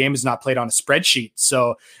know the game is not played on a spreadsheet,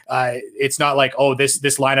 so it's not like, oh, this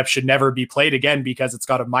lineup should never be played again because it's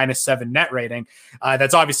got a -7 net rating.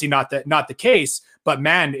 That's obviously not the case. But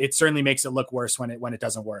man, it certainly makes it look worse when it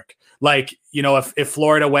doesn't work. Like, you know, if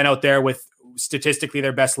Florida went out there with statistically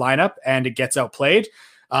their best lineup and it gets outplayed,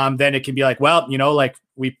 then it can be like, well, you know, like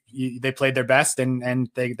they played their best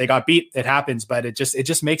and they got beat. It happens, but it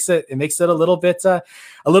just makes it a little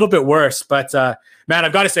bit worse. But man,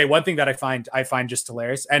 I've got to say one thing that I find just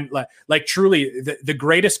hilarious, and like truly the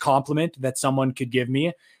greatest compliment that someone could give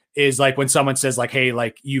me is like when someone says, like, hey,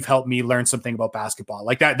 like, you've helped me learn something about basketball.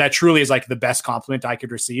 Like that truly is like the best compliment I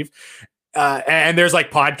could receive. And there's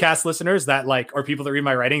like podcast listeners that like, or people that read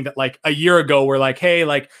my writing that like a year ago were like, hey,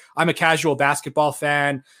 like, I'm a casual basketball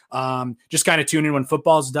fan. Just kind of tune in when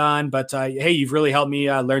football's done. But hey, you've really helped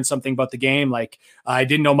me learn something about the game. Like, I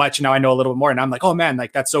didn't know much. Now I know a little bit more. And I'm like, oh man,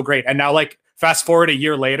 like, that's so great. And now, like, fast forward a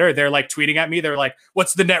year later, they're like tweeting at me. They're like,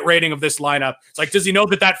 what's the net rating of this lineup? It's like, does he know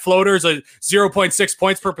that floater is a 0.6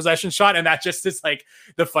 points per possession shot? And that just is like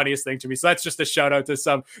the funniest thing to me. So that's just a shout out to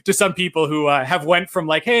some people who have went from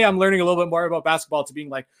like, hey, I'm learning a little bit more about basketball, to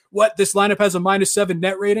being like, what? This lineup has a -7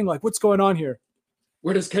 net rating? Like, what's going on here?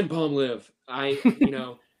 Where does Ken Palm live? I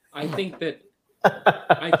think that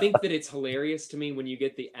it's hilarious to me when you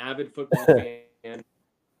get the avid football fan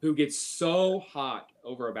who gets so hot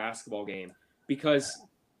over a basketball game, because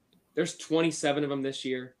there's 27 of them this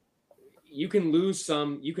year. You can lose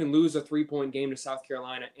some. You can lose a 3-point game to South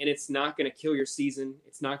Carolina, and it's not going to kill your season.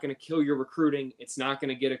 It's not going to kill your recruiting. It's not going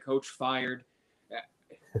to get a coach fired.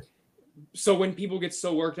 So when people get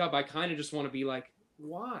so worked up, I kind of just want to be like,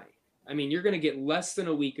 why? I mean, you're going to get less than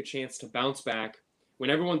a week a chance to bounce back. When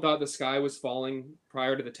everyone thought the sky was falling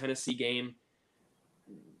prior to the Tennessee game,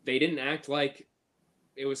 they didn't act like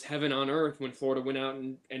it was heaven on earth when Florida went out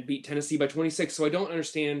and beat Tennessee by 26. So I don't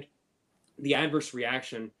understand the adverse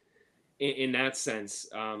reaction in that sense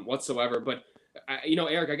whatsoever. But,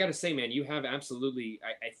 Eric, I got to say, man, you have absolutely,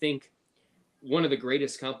 I think one of the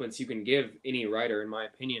greatest compliments you can give any writer, in my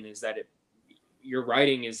opinion, is that your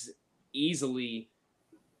writing is easily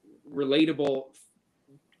relatable,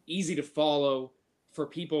 easy to follow for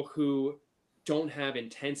people who don't have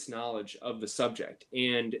intense knowledge of the subject.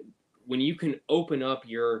 And when you can open up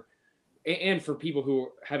and for people who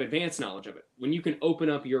have advanced knowledge of it, when you can open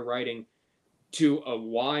up your writing to a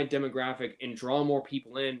wide demographic and draw more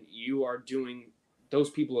people in, you are doing those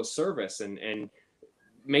people a service and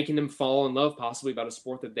making them fall in love possibly about a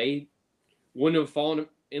sport that they wouldn't have fallen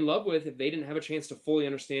in love with if they didn't have a chance to fully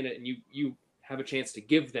understand it. And you have a chance to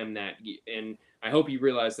give them that. And I hope you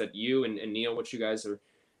realize that you and Neil, what you guys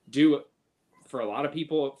do for a lot of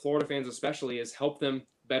people, Florida fans especially, is help them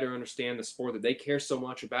better understand the sport that they care so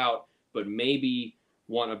much about, but maybe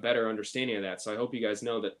want a better understanding of that. So I hope you guys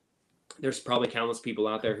know that there's probably countless people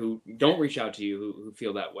out there who don't reach out to you who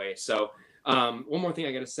feel that way. So one more thing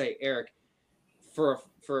I got to say, Eric, for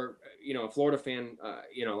a Florida fan,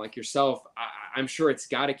 like yourself, I'm sure it's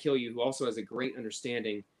got to kill you, who also has a great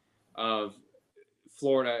understanding of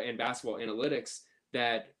Florida and basketball analytics,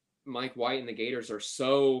 that Mike White and the Gators are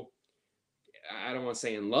so, I don't want to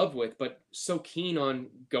say in love with, but so keen on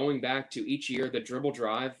going back to each year, the dribble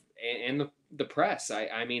drive and the press.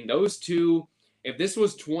 I mean, those two, if this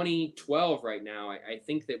was 2012 right now, I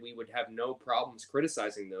think that we would have no problems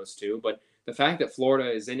criticizing those two. But the fact that Florida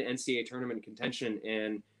is in NCAA tournament contention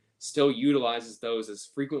and still utilizes those as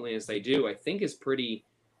frequently as they do, I think is pretty,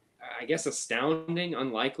 I guess, astounding,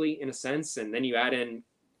 unlikely in a sense. And then you add in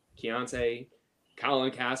Keontae,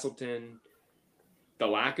 Colin Castleton, the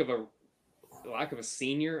lack of a lack of a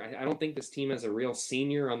senior. I don't think this team has a real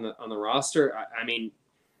senior on the roster. I mean,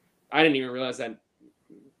 I didn't even realize that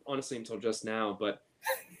honestly until just now. But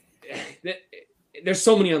there's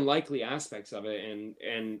so many unlikely aspects of it,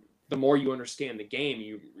 and the more you understand the game,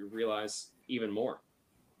 you realize even more.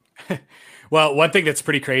 Well, one thing that's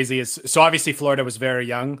pretty crazy is, so obviously Florida was very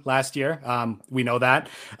young last year. We know that.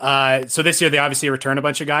 So this year they obviously return a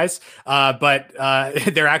bunch of guys, but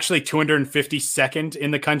they're actually 252nd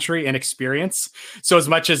in the country in experience. So as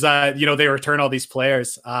much as, they return all these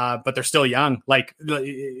players, but they're still young, like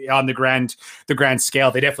on the grand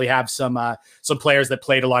scale. They definitely have some players that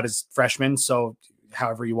played a lot as freshmen. So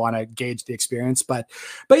however you want to gauge the experience, but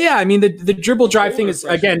yeah, I mean, the dribble drive thing is,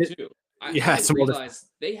 again, I didn't realize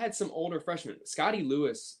they had some older freshmen. Scotty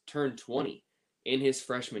Lewis turned 20 in his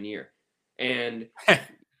freshman year. And,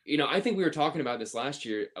 I think we were talking about this last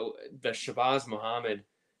year, the Shabazz Muhammad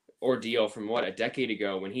ordeal from a decade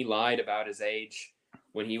ago, when he lied about his age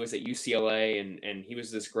when he was at UCLA and he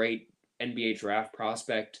was this great NBA draft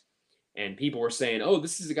prospect. And people were saying, oh,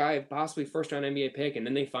 this is a guy, possibly first round NBA pick. And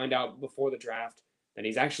then they find out before the draft that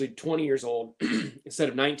he's actually 20 years old instead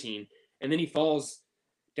of 19. And then he falls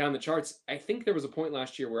down the charts. I think there was a point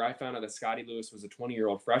last year where I found out that Scotty Lewis was a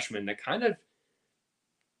 20-year-old freshman that kind of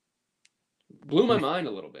blew my mind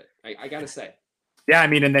a little bit. I got to say. Yeah, I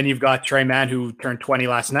mean, and then you've got Trey Mann, who turned 20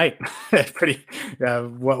 last night. Pretty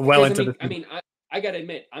well into the. I mean, I got to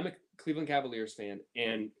admit, I'm a Cleveland Cavaliers fan,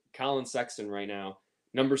 and Colin Sexton right now,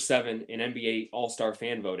 number 7 in NBA All-Star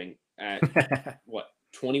fan voting at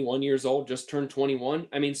 21 years old, just turned 21.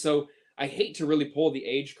 I mean, so I hate to really pull the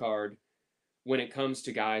age card when it comes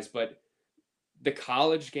to guys, but the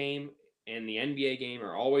college game and the NBA game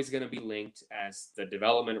are always going to be linked as the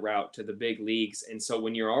development route to the big leagues. And so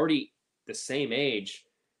when you're already the same age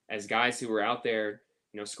as guys who are out there,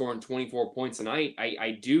 scoring 24 points a night,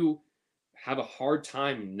 I do have a hard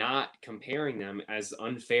time not comparing them, as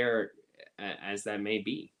unfair as that may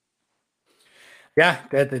be. Yeah,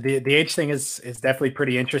 the age thing is definitely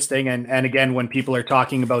pretty interesting. And again, when people are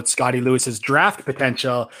talking about Scotty Lewis's draft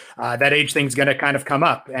potential, that age thing's going to kind of come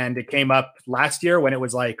up. And it came up last year when it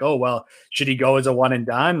was like, oh, well, should he go as a one and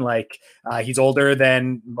done? Like, he's older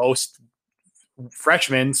than most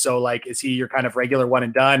freshmen. So like, is he your kind of regular one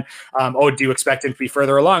and done? Do you expect him to be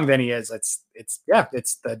further along than he is? It's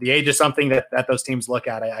the age is something that those teams look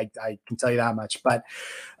at. I can tell you that much. But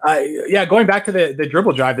going back to the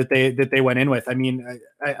dribble drive that they went in with. I mean,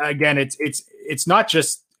 again, it's not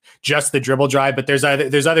just the dribble drive, but there's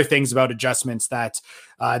other things about adjustments that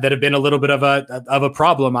have been a little bit of a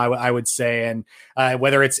problem, I would say. And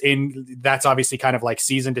whether it's that's obviously kind of like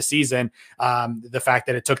season to season, the fact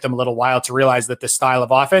that it took them a little while to realize that the style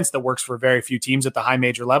of offense that works for very few teams at the high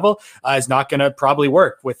major level is not going to probably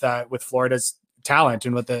work with Florida's talent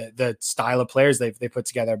and with the style of players they put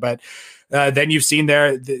together. But then you've seen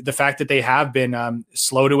the fact that they have been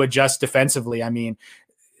slow to adjust defensively. I mean,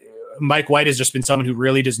 Mike White has just been someone who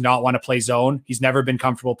really does not want to play zone. He's never been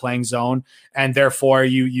comfortable playing zone. And therefore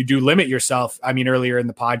you do limit yourself. I mean, earlier in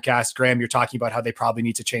the podcast, Graham, you're talking about how they probably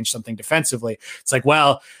need to change something defensively. It's like,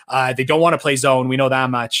 well, they don't want to play zone. We know that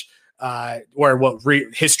much, or what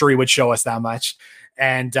history would show us that much.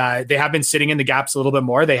 And they have been sitting in the gaps a little bit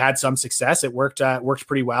more. They had some success. It worked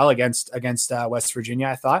pretty well against West Virginia,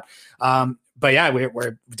 I thought. But yeah, we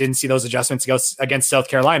didn't see those adjustments against South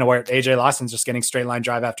Carolina, where AJ Lawson's just getting straight line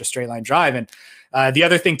drive after straight line drive. And the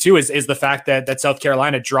other thing too is the fact that South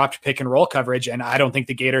Carolina dropped pick and roll coverage, and I don't think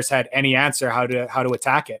the Gators had any answer how to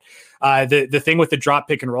attack it. The thing with the drop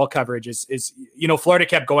pick and roll coverage is Florida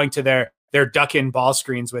kept going to their duck in ball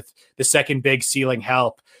screens with the second big ceiling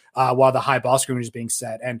help while the high ball screen was being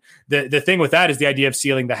set. And the thing with that is the idea of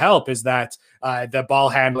sealing the help is that the ball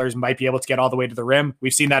handlers might be able to get all the way to the rim.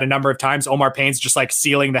 We've seen that a number of times. Omar Payne's just like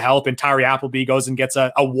sealing the help, and Tyree Appleby goes and gets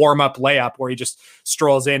a warm-up layup where he just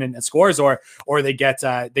strolls in and scores, or they get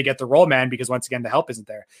the roll man because once again the help isn't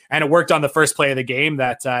there. And it worked on the first play of the game,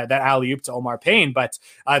 that alley-oop to Omar Payne, but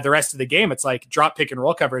the rest of the game it's like drop pick and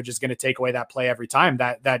roll coverage is going to take away that play every time.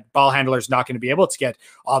 That ball handler is not going to be able to get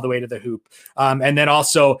all the way to the hoop. And then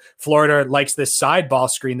also Florida likes this side ball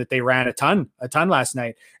screen that they ran a ton last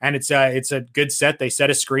night, and it's a good set. They set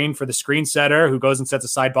a screen for the screen setter who goes and sets a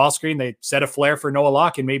side ball screen. They set a flare for Noah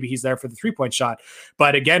Locke, and maybe he's there for the 3-point shot.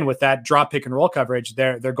 But again, with that drop pick and roll coverage,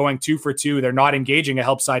 they're going 2 for 2. They're not engaging a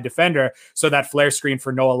help side defender, so that flare screen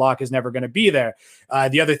for Noah Locke is never going to be there.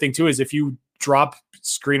 The other thing too is if you drop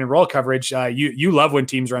screen and roll coverage, you love when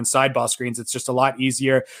teams run side ball screens. It's just a lot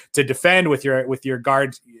easier to defend with your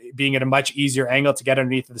guard being at a much easier angle to get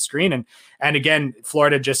underneath of the screen. And again,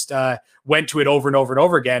 Florida just went to it over and over and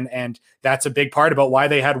over again. And that's a big part about why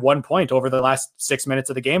they had 1 point over the last 6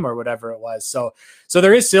 minutes of the game or whatever it was. So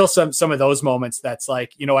there is still some of those moments that's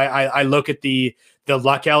like, I look at the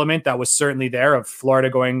luck element that was certainly there of Florida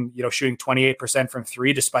going, shooting 28% from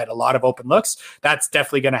three, despite a lot of open looks. That's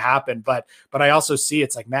definitely going to happen. But I also see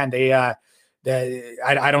it's like, man,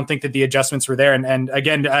 I don't think that the adjustments were there. And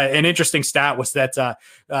again, an interesting stat was that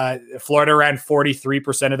Florida ran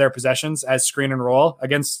 43% of their possessions as screen and roll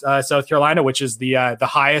against South Carolina, which is the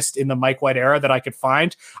highest in the Mike White era that I could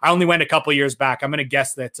find. I only went a couple years back. I'm going to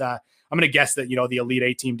guess that the Elite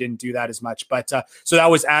Eight team didn't do that as much. But so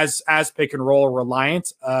that was as pick and roll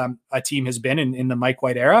reliant a team has been in the Mike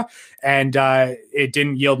White era, and it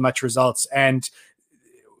didn't yield much results. And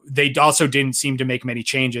they also didn't seem to make many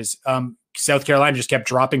changes. South Carolina just kept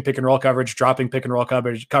dropping pick and roll coverage, and dropping pick and roll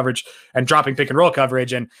coverage.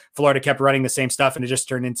 And Florida kept running the same stuff. And it just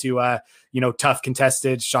turned into, tough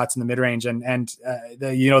contested shots in the mid range. And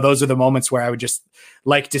those are the moments where I would just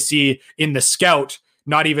like to see in the scout,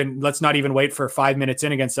 let's not even wait for 5 minutes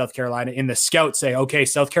in against South Carolina, in the scout say, okay,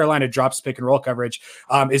 South Carolina drops pick and roll coverage.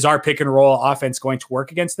 Is our pick and roll offense going to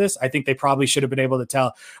work against this? I think they probably should have been able to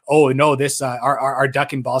tell, oh no, this our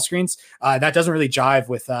duck and ball screens, that doesn't really jive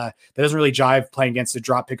playing against the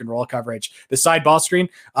drop pick and roll coverage. The side ball screen,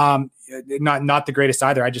 not the greatest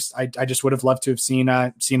either. I just would have loved to have seen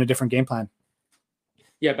a different game plan.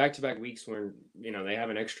 Yeah, back-to-back weeks when, they have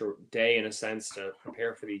an extra day in a sense to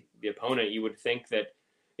prepare for the opponent, you would think that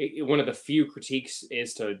one of the few critiques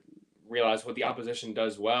is to realize what the opposition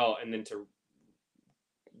does well and then to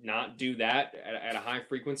not do that at a high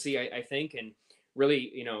frequency, I think. And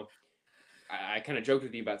really, I kind of joked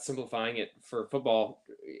with you about simplifying it for football,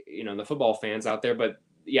 the football fans out there. But,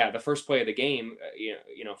 yeah, the first play of the game,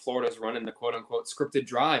 Florida's running the quote-unquote scripted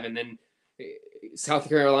drive, and then South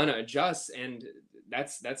Carolina adjusts, and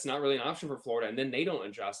that's not really an option for Florida. And then they don't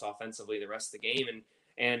adjust offensively the rest of the game.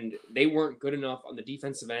 And they weren't good enough on the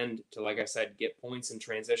defensive end to, like I said, get points in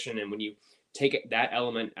transition. And when you take that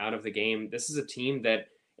element out of the game, this is a team that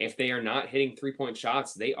if they are not hitting 3-point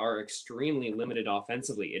shots, they are extremely limited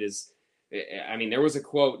offensively. It is, there was a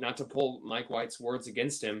quote, not to pull Mike White's words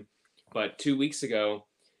against him, but 2 weeks ago,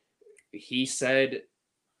 he said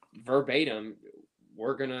verbatim,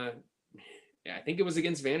 I think it was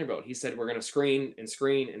against Vanderbilt. He said, we're going to screen and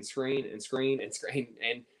screen and screen and screen and screen.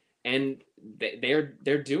 And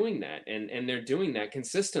they're doing that. And they're doing that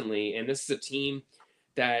consistently. And this is a team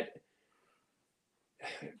that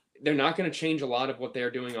they're not going to change a lot of what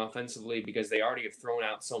they're doing offensively because they already have thrown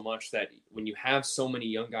out so much that when you have so many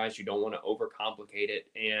young guys, you don't want to overcomplicate it.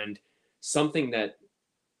 And something that,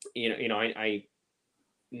 I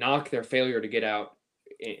knock their failure to get out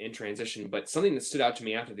in transition, but something that stood out to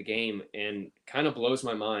me after the game and kind of blows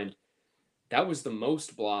my mind, that was the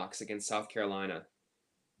most blocks against South Carolina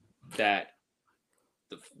that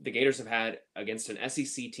the Gators have had against an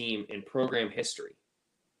SEC team in program history.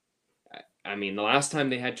 The last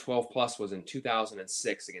time they had 12 plus was in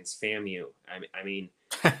 2006 against FAMU.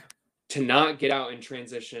 To not get out in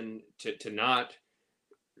transition, to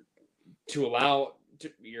allow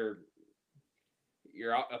your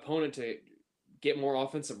opponent to get more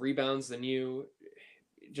offensive rebounds than you.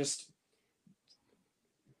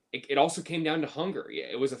 It also came down to hunger. Yeah,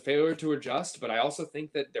 it was a failure to adjust, but I also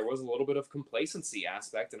think that there was a little bit of complacency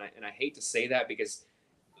aspect. And I hate to say that because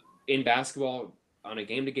in basketball on a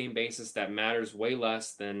game-to-game basis, that matters way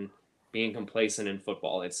less than being complacent in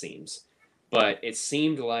football, it seems. But it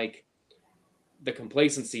seemed like the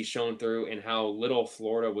complacency shone through in how little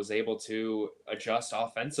Florida was able to adjust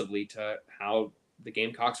offensively to how the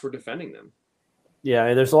Gamecocks were defending them.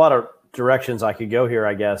 Yeah, there's a lot of directions I could go here,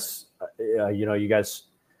 I guess. You guys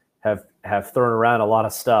have thrown around a lot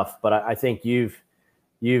of stuff, but I think you've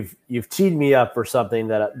teed me up for something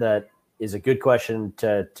that is a good question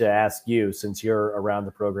to ask you since you're around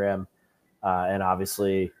the program, and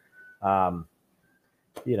obviously,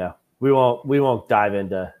 we won't dive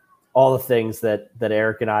into all the things that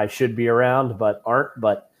Eric and I should be around but aren't.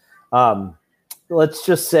 But let's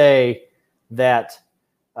just say that.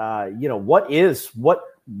 What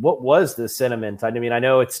was the sentiment? I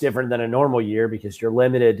know it's different than a normal year because you're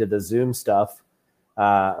limited to the Zoom stuff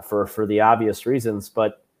for the obvious reasons.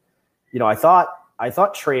 But, I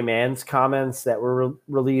thought Trey Mann's comments that were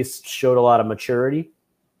released showed a lot of maturity.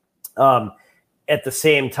 At the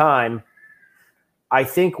same time, I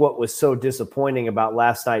think what was so disappointing about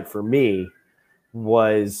last night for me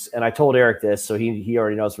was, and I told Eric this, so he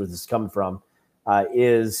already knows where this is coming from,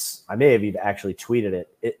 is I may have even actually tweeted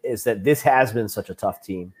it, is that this has been such a tough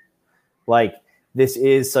team. Like, this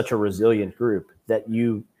is such a resilient group that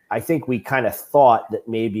I think we kind of thought that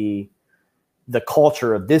maybe the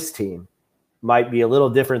culture of this team might be a little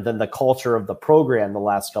different than the culture of the program the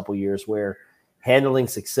last couple of years, where handling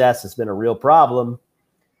success has been a real problem,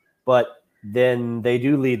 but then they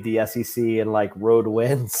do lead the SEC in like road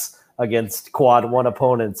wins against quad one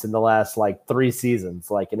opponents in the last like 3 seasons.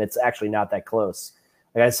 Like, and it's actually not that close.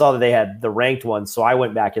 Like, I saw that they had the ranked ones, so I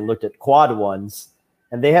went back and looked at quad ones,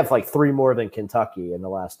 and they have like 3 more than Kentucky in the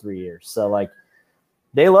last 3 years. So like,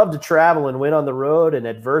 they love to travel and win on the road, and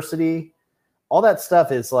adversity, all that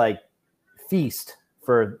stuff is like feast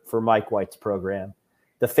for Mike White's program.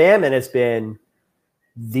 The famine has been,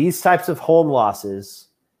 these types of home losses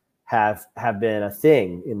have been a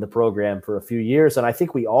thing in the program for a few years. And I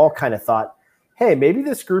think we all kind of thought, hey, maybe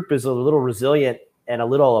this group is a little resilient and a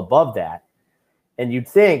little above that. And you'd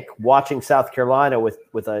think, watching South Carolina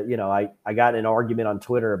with a, you know, I got in an argument on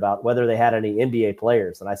Twitter about whether they had any NBA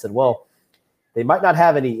players. And I said, well, they might not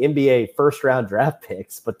have any NBA first round draft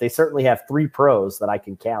picks, but they certainly have 3 pros that I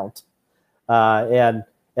can count. And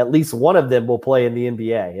at least one of them will play in the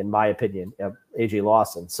NBA, in my opinion, AJ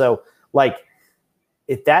Lawson. So like,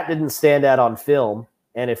 if that didn't stand out on film,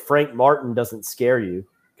 and if Frank Martin doesn't scare you,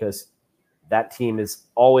 because that team is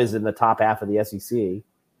always in the top half of the SEC,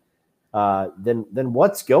 then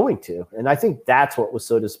what's going to? And I think that's what was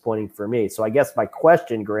so disappointing for me. So I guess my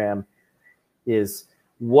question, Graham, is,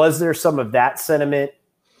 was there some of that sentiment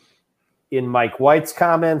in Mike White's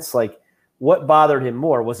comments? Like, what bothered him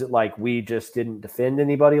more? Was it like, we just didn't defend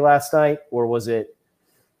anybody last night? Or was it,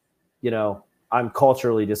 you know, I'm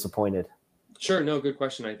culturally disappointed? Sure. No, good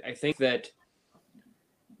question. I think that,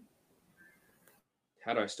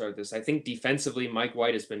 how do I start this? I think defensively, Mike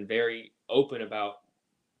White has been very open about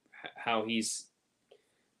how he's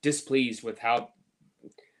displeased with how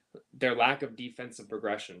their lack of defensive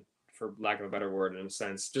progression, for lack of a better word, in a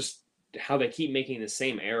sense, just how they keep making the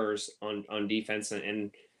same errors on defense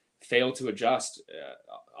and fail to adjust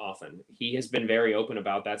often. He has been very open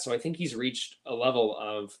about that. So I think he's reached a level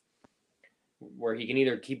of where he can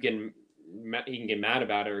either keep getting, he can get mad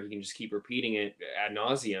about it, or he can just keep repeating it ad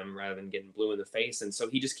nauseum rather than getting blue in the face. And so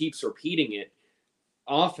he just keeps repeating it,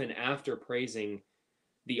 often after praising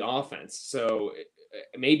the offense. So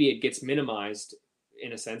maybe it gets minimized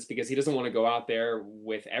in a sense, because he doesn't want to go out there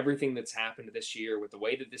with everything that's happened this year, with the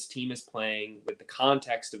way that this team is playing, with the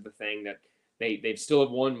context of the thing that they've still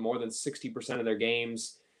have won more than 60% of their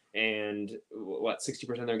games, and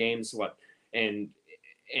 60% of their games, and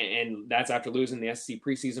that's after losing the SEC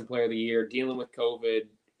preseason player of the year, dealing with COVID,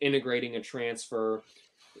 integrating a transfer.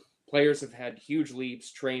 Players have had huge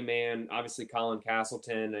leaps. Trey Mann, obviously Colin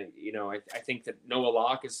Castleton. I think that Noah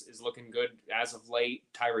Locke is looking good as of late.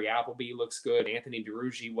 Tyree Appleby looks good. Anthony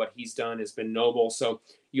DeRuggi, what he's done has been noble. So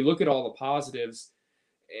you look at all the positives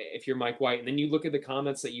if you're Mike White, and then you look at the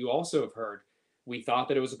comments that you also have heard. We thought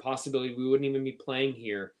that it was a possibility we wouldn't even be playing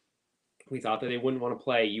here. We thought that they wouldn't want to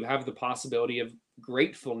play. You have the possibility of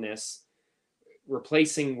gratefulness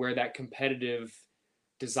replacing where that competitive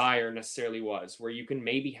desire necessarily was, where you can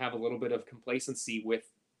maybe have a little bit of complacency with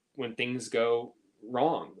when things go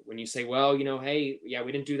wrong. When you say, well, hey, yeah,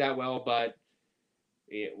 we didn't do that well, but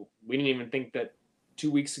we didn't even think that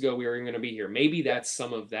 2 weeks ago we were going to be here. Maybe that's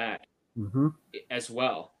some of that as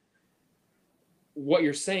well. What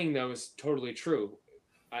you're saying, though, is totally true.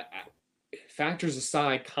 Factors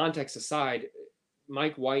aside, context aside,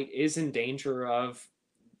 Mike White is in danger of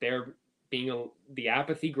there being the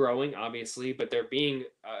apathy growing, obviously, but there being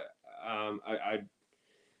a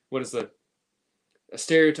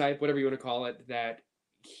stereotype, whatever you want to call it, that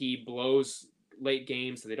he blows late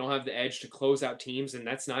games, that they don't have the edge to close out teams. And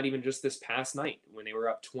that's not even just this past night. When they were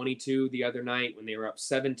up 22 the other night, when they were up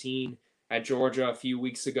 17 at Georgia a few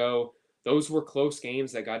weeks ago, those were close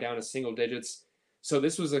games that got down to single digits. So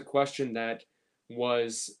this was a question that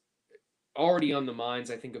was already on the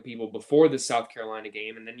minds, I think, of people before the South Carolina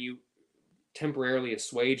game. And then you temporarily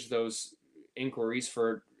assuage those inquiries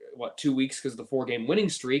for 2 weeks because of the 4-game winning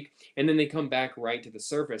streak, and then they come back right to the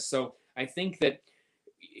surface. So I think that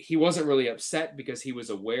he wasn't really upset because he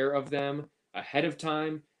was aware of them ahead of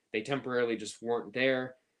time. They temporarily just weren't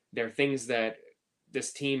there. There are things that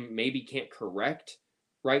this team maybe can't correct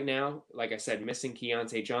right now. Like I said, missing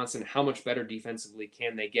Keontae Johnson, how much better defensively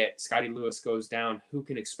can they get? Scotty Lewis goes down. Who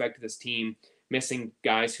can expect this team missing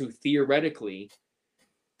guys who theoretically,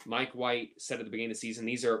 Mike White said at the beginning of the season,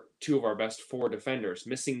 these are 2 of our best 4 defenders.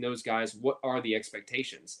 Missing those guys, what are the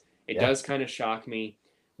expectations? It does kind of shock me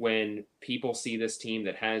when people see this team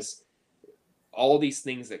that has all these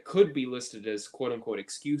things that could be listed as quote-unquote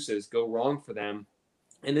excuses go wrong for them,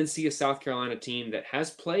 and then see a South Carolina team that has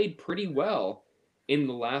played pretty well in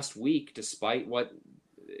the last week, despite what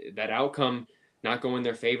that outcome not go in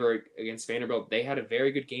their favor against Vanderbilt. They had a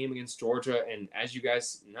very good game against Georgia. And as you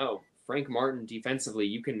guys know, Frank Martin defensively,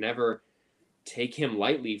 you can never take him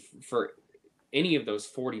lightly for any of those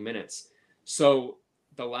 40 minutes. So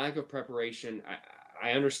the lack of preparation,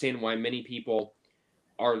 I understand why many people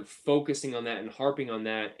are focusing on that and harping on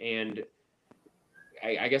that. And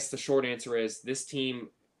I guess the short answer is this team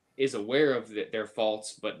is aware of their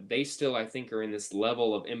faults, but they still, I think, are in this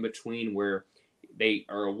level of in between where they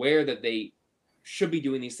are aware that they should be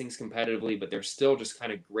doing these things competitively, but they're still just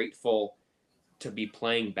kind of grateful to be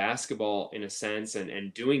playing basketball in a sense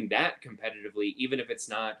and doing that competitively, even if it's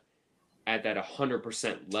not at that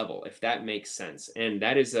 100% level, if that makes sense. And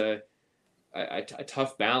that is a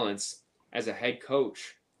tough balance as a head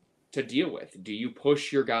coach to deal with. Do you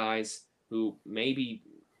push your guys who may be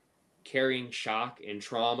carrying shock and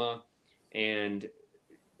trauma and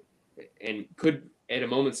could at a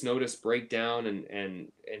moment's notice break down and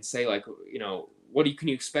say, like, you know, can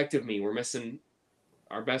you expect of me? We're missing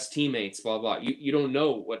our best teammates, blah, blah. You don't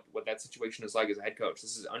know what that situation is like as a head coach.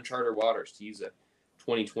 This is uncharted waters, to use a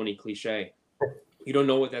 2020 cliche. You don't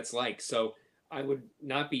know what that's like. So I would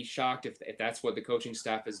not be shocked if that's what the coaching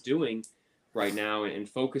staff is doing right now and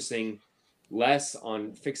focusing less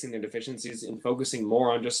on fixing their deficiencies and focusing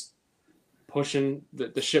more on just pushing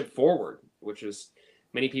the ship forward, which is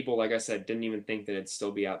many people, like I said, didn't even think that it'd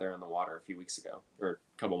still be out there on the water a few weeks ago or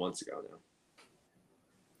a couple months ago now.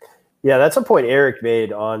 Yeah, that's a point Eric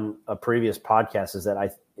made on a previous podcast, is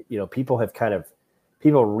that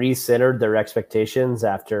people re-centered their expectations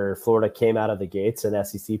after Florida came out of the gates in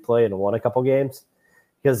SEC play and won a couple games.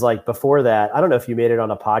 Because like before that, I don't know if you made it on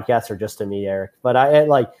a podcast or just to me, Eric, but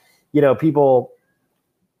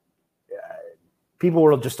people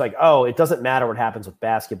were just like, oh, it doesn't matter what happens with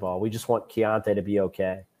basketball. We just want Keontae to be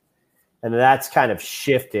okay. And that's kind of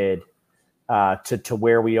shifted to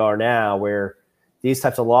where we are now, where these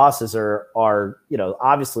types of losses are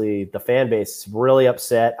obviously the fan base is really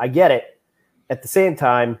upset. I get it. At the same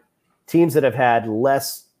time, teams that have had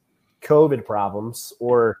less COVID problems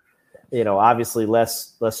or, obviously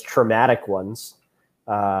less traumatic ones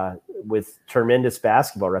with tremendous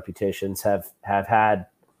basketball reputations have had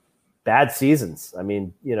bad seasons. I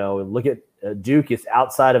mean, look at Duke is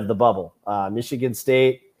outside of the bubble. Michigan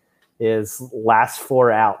State is last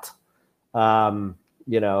four out. And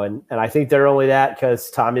I think they're only that because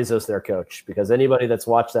Tom Izzo's their coach, because anybody that's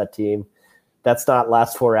watched that team, that's not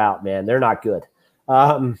last four out, man. They're not good.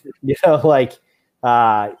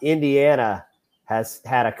 Indiana has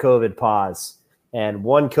had a COVID pause, and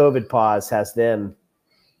one COVID pause has them,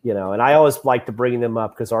 and I always like to bring them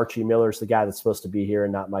up because Archie Miller's the guy that's supposed to be here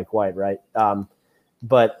and not Mike White, right?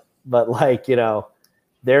 But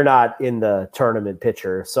they're not in the tournament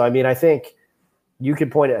picture. So, I mean, I think you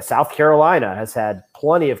could point at South Carolina has had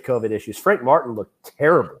plenty of COVID issues. Frank Martin looked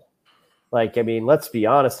terrible. Let's be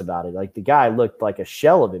honest about it. Like, the guy looked like a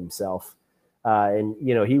shell of himself. And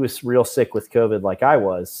he was real sick with COVID like I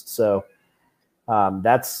was. So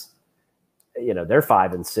that's, they're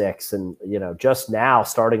 5-6 and, just now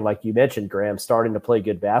starting, like you mentioned, Graham, starting to play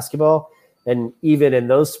good basketball. And even in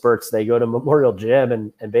those spurts, they go to Memorial Gym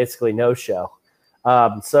and basically no show.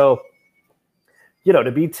 So,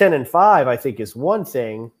 to be 10-5, I think is one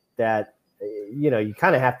thing that, you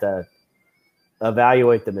kind of have to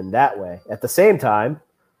evaluate them in that way. At the same time,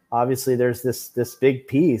 obviously there's this big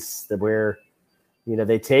piece that where,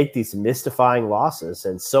 they take these mystifying losses,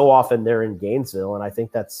 and so often they're in Gainesville. And I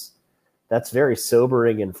think that's very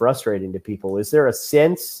sobering and frustrating to people. Is there a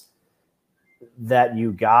sense that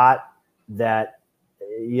you got that,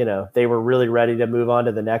 they were really ready to move on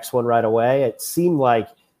to the next one right away? It seemed like,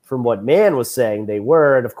 from what Mann was saying, they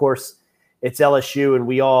were. And of course, it's LSU, and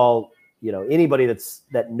we all, anybody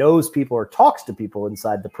that knows people or talks to people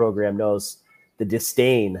inside the program knows the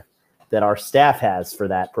disdain that our staff has for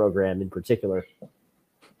that program in particular.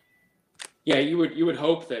 Yeah, you would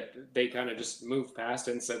hope that they kind of just moved past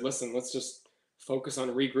it and said, listen, let's just focus on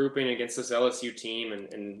regrouping against this LSU team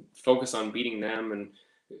and focus on beating them. And,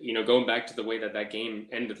 going back to the way that game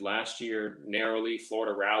ended last year, narrowly,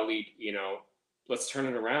 Florida rallied, let's turn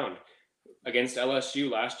it around. Against LSU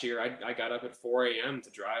last year, I got up at 4 a.m. to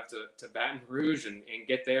drive to Baton Rouge and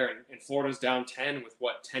get there. And Florida's down 10 with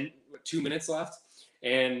 2 minutes left,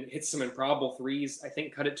 and hit some improbable threes. I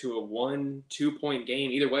think cut it to a 1-2 point game.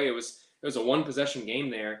 Either way, it was a one possession game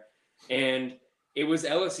there. And it was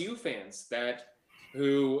LSU fans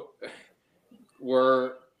who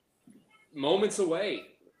were moments away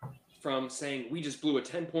from saying, we just blew a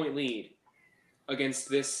 10-point lead against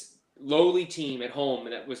this lowly team at home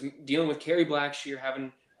that was dealing with Kerry Blackshear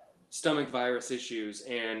having stomach virus issues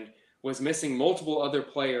and was missing multiple other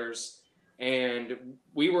players. and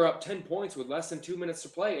we were up 10 points with less than 2 minutes to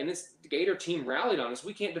play, and this Gator team rallied on us.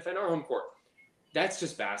 We can't defend our home court. That's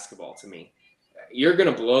just basketball to me. You're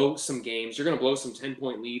going to blow some games. You're going to blow some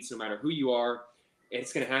 10-point leads no matter who you are.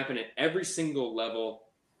 It's going to happen at every single level.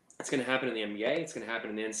 It's going to happen in the NBA. It's going to happen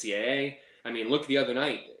in the NCAA. I mean, look the other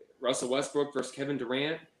night, Russell Westbrook versus Kevin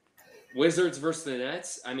Durant, Wizards versus the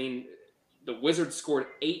Nets. I mean, the Wizards scored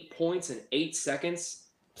 8 points in 8 seconds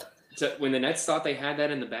when the Nets thought they had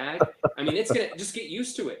that in the bag. I mean, it's going to just get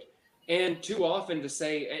used to it. And too often to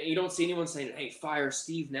say, you don't see anyone saying, hey, fire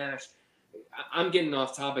Steve Nash. I'm getting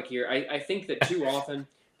off topic here. I think that too often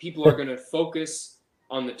people are going to focus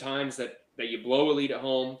on the times that you blow a lead at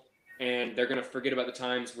home, and they're going to forget about the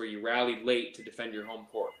times where you rallied late to defend your home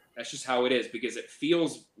court. That's just how it is, because it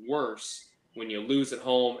feels worse when you lose at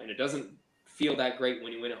home, and it doesn't feel that great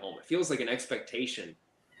when you win at home. It feels like an expectation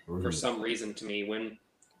for some reason to me. When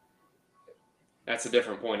that's a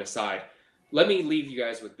different point aside. Let me leave you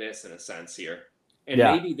guys with this in a sense here. And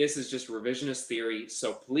maybe this is just revisionist theory,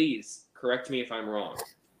 so please correct me if I'm wrong.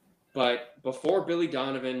 But before Billy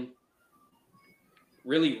Donovan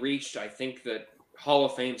really reached, I think, the Hall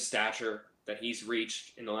of Fame stature that he's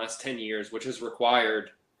reached in the last 10 years, which has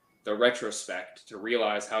required the retrospect to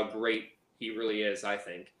realize how great he really is, I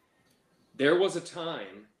think. There was a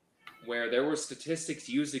time where there were statistics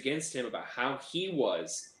used against him about how he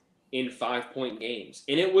was in 5-point games.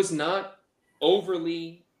 And it was not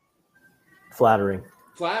overly flattering.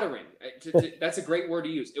 That's a great word to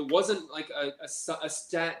use. It wasn't like a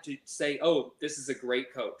stat to say, oh, this is a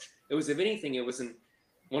great coach. It was, if anything, it was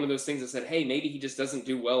one of those things that said, hey, maybe he just doesn't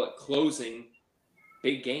do well at closing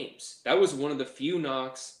big games. That was one of the few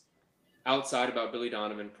knocks outside about Billy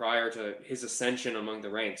Donovan prior to his ascension among the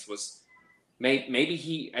ranks, was maybe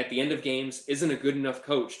he, at the end of games, isn't a good enough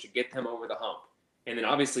coach to get them over the hump. And then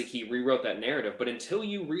obviously he rewrote that narrative. But until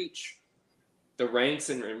you reach the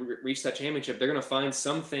ranks and reach that championship, they're going to find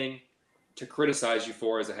something to criticize you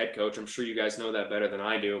for as a head coach. I'm sure you guys know that better than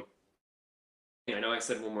I do. I know I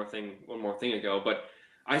said one more thing ago, but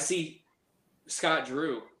I see Scott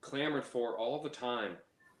Drew clamored for all the time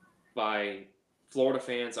by Florida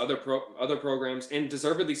fans, other programs, and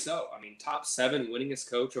deservedly so. I mean, top 7 winningest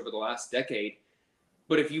coach over the last decade.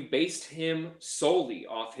 But if you based him solely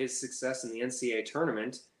off his success in the NCAA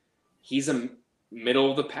tournament, he's a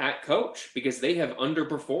middle-of-the-pack coach, because they have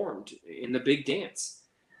underperformed in the big dance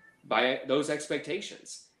by those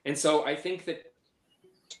expectations. And so I think that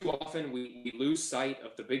too often we lose sight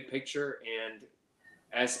of the big picture, and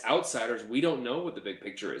as outsiders, we don't know what the big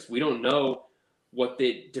picture is. We don't know what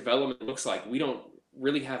the development looks like. We don't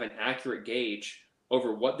really have an accurate gauge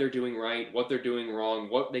over what they're doing right, what they're doing wrong,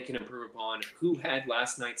 what they can improve upon, who had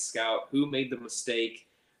last night's scout, who made the mistake,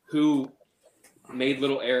 who made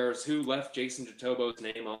little errors, who left Jason Jatobo's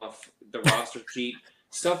name off the roster sheet,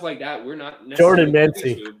 stuff like that. We're not necessarily Jordan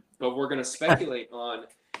Mincy, but we're going to speculate on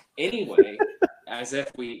anyway, as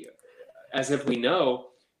if we know.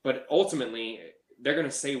 But ultimately, they're going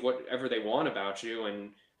to say whatever they want about you,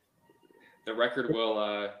 and the record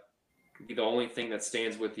will be the only thing that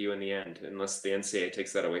stands with you in the end, unless the NCAA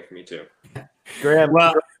takes that away from you too. Graham,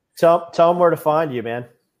 well, tell them where to find you, man.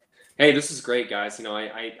 Hey, this is great, guys. You know,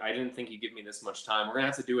 I didn't think you'd give me this much time. We're gonna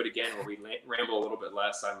have to do it again where we ramble a little bit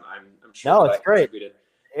less. I'm sure. No, it's great.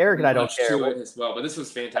 Eric and I don't care to it as well, but this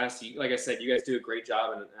was fantastic. Like I said, you guys do a great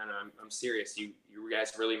job, and I'm serious. You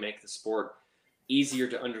guys really make the sport easier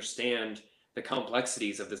to understand the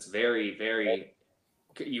complexities of this very, very.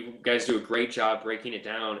 You guys do a great job breaking it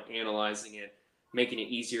down, analyzing it, making it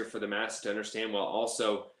easier for the mass to understand, while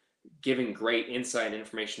also giving great insight and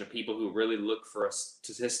information to people who really look for a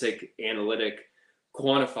statistic, analytic,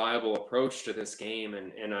 quantifiable approach to this game.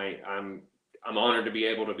 And I'm honored to be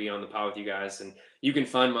able to be on the pod with you guys. And you can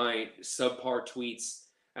find my subpar tweets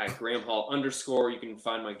at Graham Hall _. You can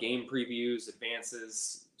find my game previews,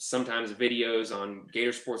 advances, sometimes videos on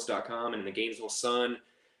Gatorsports.com and the Gainesville Sun.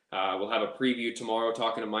 We'll have a preview tomorrow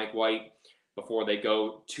talking to Mike White before they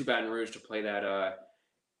go to Baton Rouge to play that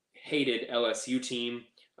hated LSU team.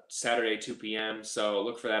 Saturday, 2 p.m. So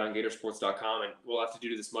look for that on Gatorsports.com, and we'll have to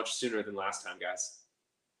do this much sooner than last time, guys.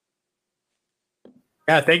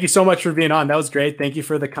 Yeah, thank you so much for being on. That was great. Thank you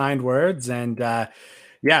for the kind words. And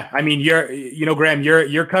yeah, I mean, Graham,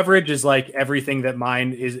 your coverage is like everything that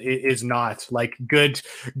mine is not. Like good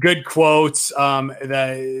quotes,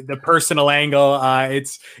 the personal angle.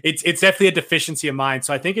 It's definitely a deficiency of mine.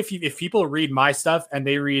 So I think if people read my stuff and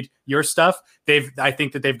they read your stuff, I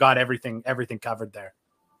think that they've got everything covered there.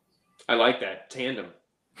 I like that. Tandem.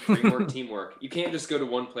 Teamwork. You can't just go to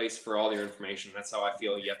one place for all your information. That's how I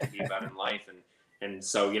feel you have to be about in life. And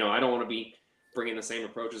so, I don't want to be bringing the same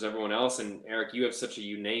approach as everyone else. And Eric, you have such a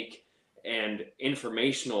unique and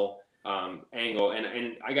informational angle.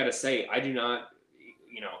 And I got to say, I do not,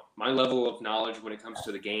 my level of knowledge when it comes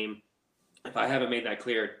to the game, if I haven't made that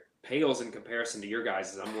clear, pales in comparison to your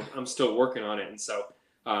guys'. I'm still working on it. And so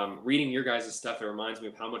reading your guys' stuff, it reminds me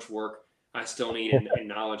of how much work I still need and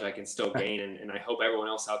knowledge I can still gain. And I hope everyone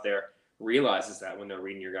else out there realizes that when they're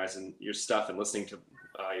reading your guys and your stuff and listening to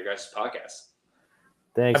your guys' podcasts.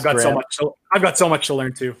 Thanks, I've got Graham. I've got so much to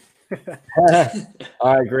learn too.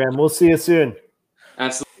 All right, Graham, we'll see you soon.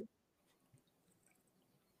 Absolutely.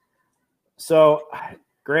 So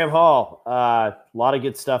Graham Hall, a lot of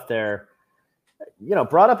good stuff there.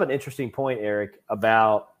 Brought up an interesting point, Eric,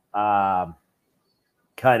 about kind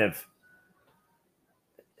of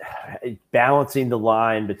balancing the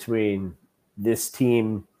line between this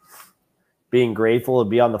team being grateful to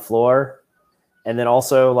be on the floor and then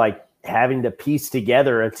also like having to piece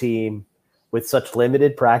together a team with such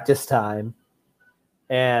limited practice time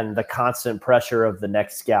and the constant pressure of the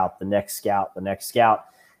next scout.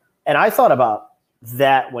 And I thought about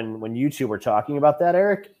that when you two were talking about that,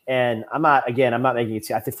 Eric, and I'm not making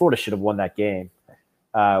it. I think Florida should have won that game.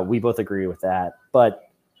 We both agree with that, but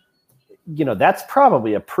that's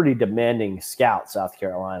probably a pretty demanding scout, South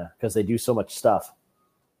Carolina, because they do so much stuff.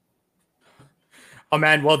 Oh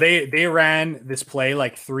man, well they ran this play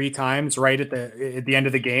like 3 times right at the end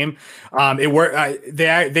of the game.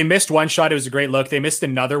 They missed one shot. It was a great look. They missed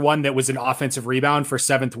another one that was an offensive rebound for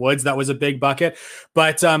Seventh Woods. That was a big bucket.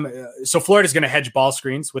 But so Florida's going to hedge ball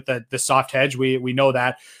screens with the soft hedge. We know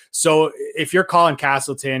that. So if you're Colin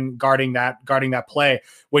Castleton guarding that play,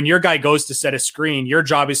 when your guy goes to set a screen, your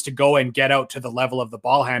job is to go and get out to the level of the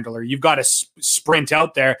ball handler. You've got to sprint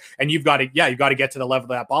out there, and you've got to get to the level of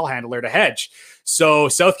that ball handler to hedge. So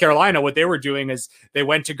South Carolina, what they were doing is they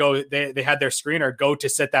went to go, they had their screener go to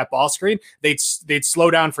set that ball screen. They'd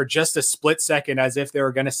slow down for just a split second as if they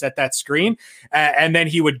were going to set that screen. And then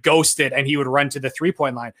he would ghost it and he would run to the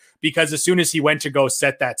 3-point line, because as soon as he went to go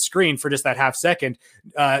set that screen for just that half second,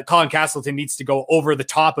 Colin Castleton needs to go over the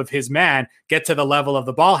top of his man, get to the level of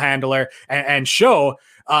the ball handler and show.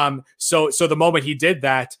 So the moment he did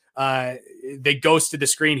that, they ghosted the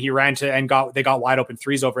screen. He ran to and they got wide open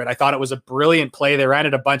threes over it. I thought it was a brilliant play. They ran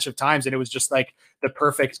it a bunch of times, and it was just like the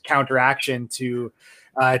perfect counteraction to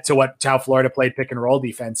how Florida played pick and roll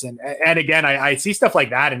defense. And again, I see stuff like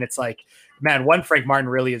that, and it's like, man, Frank Martin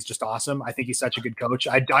really is just awesome. I think he's such a good coach.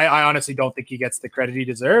 I honestly don't think he gets the credit he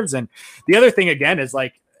deserves. And the other thing again is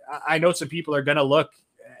like, I know some people are going to look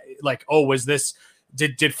like, oh, was this,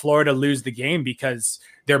 did Florida lose the game because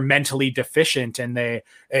they're mentally deficient and they,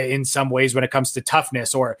 in some ways when it comes to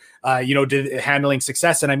toughness or, handling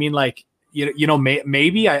success. And I mean, like,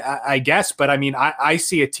 maybe I guess, but I mean, I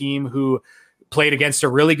see a team who played against a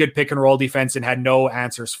really good pick and roll defense and had no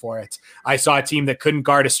answers for it. I saw a team that couldn't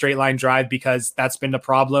guard a straight line drive because that's been the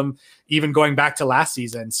problem even going back to last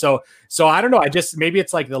season. So I don't know. Maybe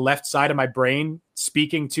it's like the left side of my brain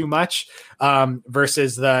speaking too much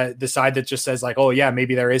versus the side that just says like, oh yeah,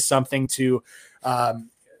 maybe there is something to,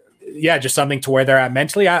 just something to where they're at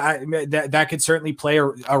mentally. That could certainly play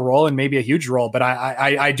a role and maybe a huge role. But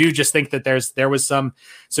I do just think that there was some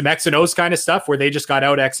X and O's kind of stuff where they just got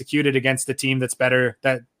out executed against the team that's better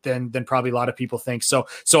than probably a lot of people think. So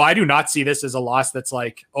I do not see this as a loss that's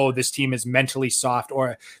like, oh, this team is mentally soft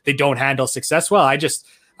or they don't handle success well.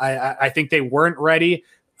 I think they weren't ready.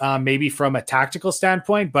 Maybe from a tactical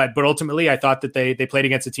standpoint, but ultimately I thought that they played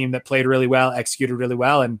against a team that played really well, executed really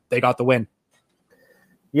well, and they got the win.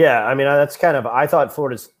 Yeah, I mean, that's kind of – I thought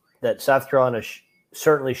that South Carolina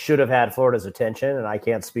certainly should have had Florida's attention, and I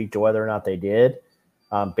can't speak to whether or not they did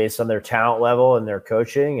based on their talent level and their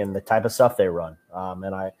coaching and the type of stuff they run.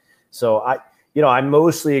 I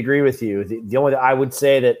mostly agree with you. The only – I would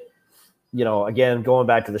say that, again, going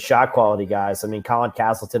back to the shot quality guys, I mean, Colin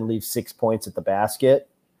Castleton leaves 6 points at the basket,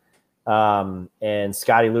 and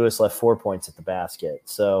Scotty Lewis left 4 points at the basket.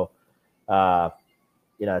 So,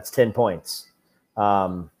 it's 10 points.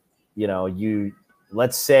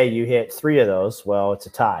 Let's say you hit 3 of those. Well, it's a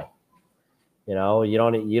tie.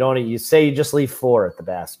 You say you just leave 4 at the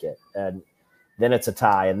basket and then it's a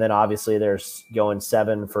tie. And then obviously there's going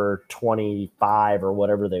 7 for 25 or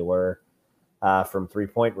whatever they were from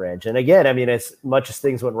 3-point range. And again, I mean, as much as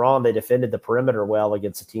things went wrong, they defended the perimeter well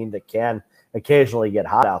against a team that can occasionally get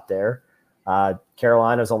hot out there.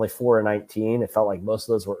 Carolina's only 4-19. It felt like most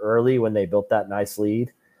of those were early when they built that nice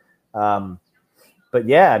lead. But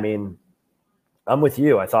yeah, I mean, I'm with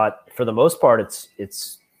you. I thought for the most part,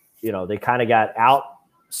 it's they kind of got out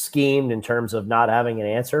schemed in terms of not having an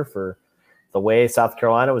answer for the way South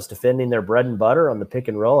Carolina was defending their bread and butter on the pick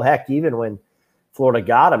and roll. Heck, even when Florida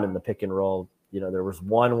got them in the pick and roll. There was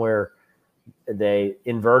one where they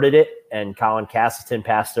inverted it and Colin Castleton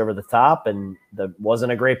passed over the top, and that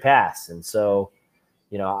wasn't a great pass. And so,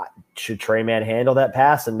 should Trey Mann handle that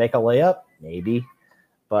pass and make a layup? Maybe.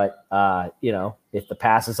 But, if the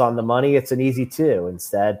pass is on the money, it's an easy two.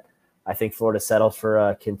 Instead, I think Florida settled for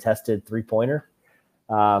a contested three-pointer,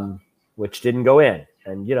 which didn't go in.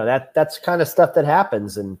 And, that's kind of stuff that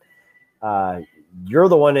happens. And you're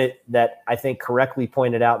the one that I think correctly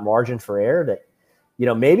pointed out margin for error that,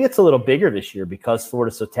 maybe it's a little bigger this year because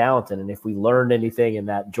Florida's so talented. And if we learned anything in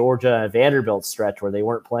that Georgia Vanderbilt stretch where they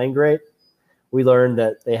weren't playing great, we learned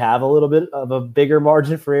that they have a little bit of a bigger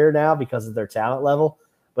margin for error now because of their talent level.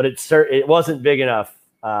 But it wasn't big enough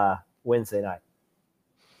Wednesday night.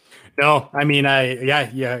 No, I mean,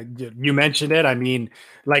 you mentioned it. I mean,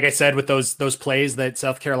 like I said, with those plays that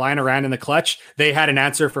South Carolina ran in the clutch, they had an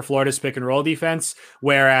answer for Florida's pick and roll defense,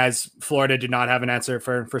 whereas Florida did not have an answer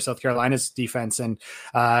for South Carolina's defense. And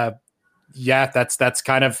that's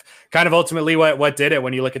kind of ultimately what did it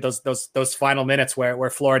when you look at those final minutes where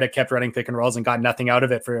Florida kept running pick and rolls and got nothing out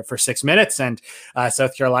of it for 6 minutes, and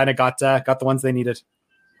South Carolina got the ones they needed.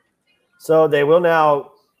 So they will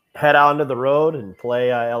now head out into the road and play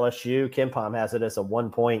LSU. KenPom has it as a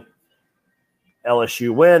 1-point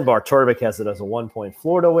LSU win. Bar Torvik has it as a 1-point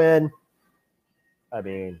Florida win. I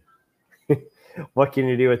mean, what can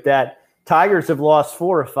you do with that? Tigers have lost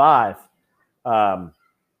 4 of 5.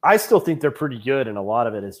 I still think they're pretty good, and a lot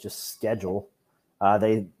of it is just schedule.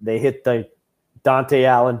 They hit the Dante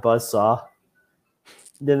Allen buzzsaw.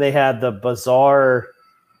 Then they had the bizarre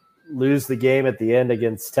lose the game at the end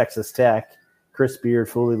against Texas Tech. Chris Beard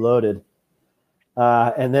fully loaded.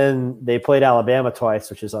 And then they played Alabama twice,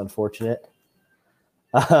 which is unfortunate.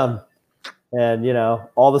 And,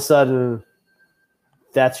 all of a sudden,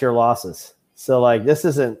 that's your losses. So, this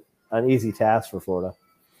isn't an easy task for Florida.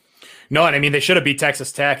 No, and I mean, they should have beat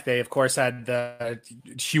Texas Tech. They, of course, had the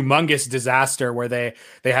humongous disaster where they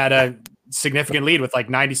had a significant lead with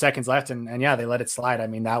 90 seconds left, and they let it slide. I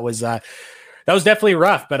mean, that was definitely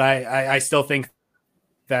rough, but I still think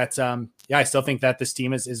that I still think that this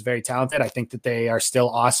team is very talented. I think that they are still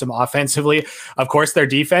awesome offensively. Of course, their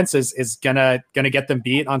defense is gonna get them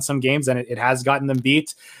beat on some games, and it has gotten them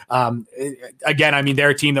beat. Again, I mean,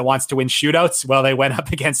 they're a team that wants to win shootouts. Well, they went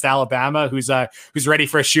up against Alabama, who's ready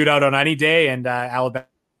for a shootout on any day, and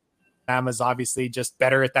Alabama's obviously just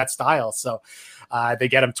better at that style. So they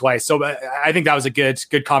get them twice. So I think that was a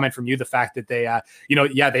good comment from you. The fact that they,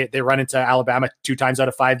 they run into Alabama 2 times out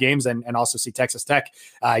of 5 games and also see Texas Tech.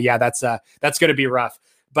 That's going to be rough,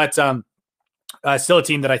 but still a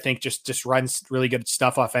team that I think just runs really good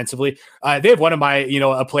stuff offensively. They have one of my,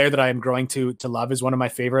 a player that I am growing to love is one of my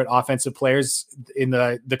favorite offensive players in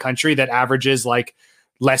the country that averages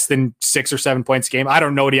less than 6 or 7 points a game. I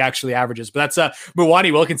don't know what he actually averages, but that's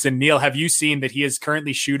Mwani Wilkinson. Neil, have you seen that he is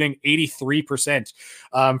currently shooting 83%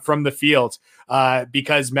 from the field?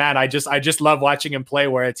 Because man, I just love watching him play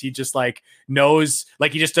where he just knows,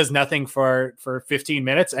 he just does nothing for 15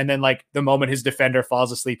 minutes. And then the moment his defender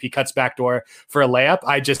falls asleep, he cuts backdoor for a layup.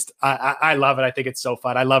 I love it. I think it's so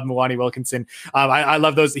fun. I love Mwani Wilkinson. I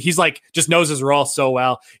love those. He's just knows his role so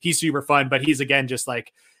well. He's super fun, but he's again, just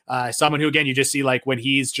someone who, again, you just see when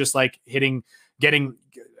he's just going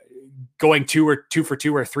 2 for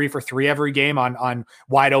 2 or 3 for 3 every game on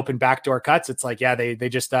wide open backdoor cuts. It's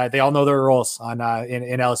they all know their roles on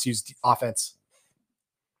in LSU's offense.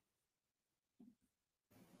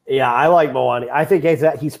 Yeah, I like Mwani. I think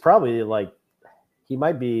he's probably he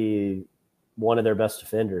might be one of their best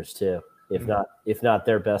defenders too, if not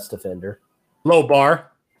their best defender. Low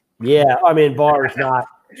bar. Yeah, I mean Barr is not.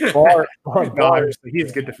 Bar he's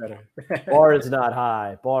a good defender. Bar is not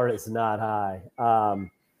high.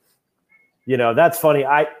 That's funny.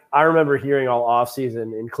 I remember hearing all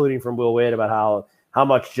offseason, including from Will Wade, about how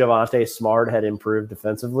much Javonte Smart had improved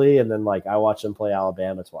defensively, and then I watched him play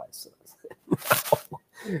Alabama twice.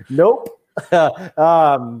 Nope.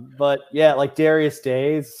 But yeah, Darius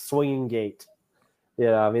Day's swinging gate.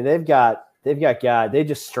 I mean they've got guys. They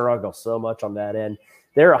just struggle so much on that end.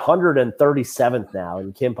 They're 137th now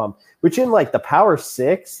in KenPom, which in the Power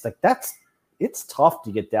 6, it's tough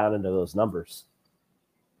to get down into those numbers.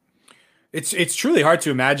 It's truly hard to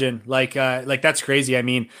imagine. Like that's crazy. I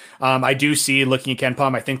mean, I do see looking at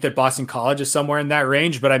KenPom. I think that Boston College is somewhere in that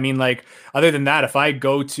range. But I mean, like other than that, if I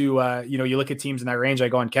go to you look at teams in that range, I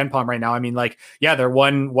go on KenPom right now. I mean, like yeah, they're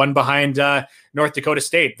one behind North Dakota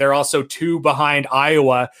State. They're also 2 behind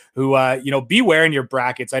Iowa. Who beware in your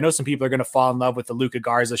brackets. I know some people are going to fall in love with the Luka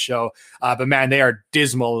Garza show, but man, they are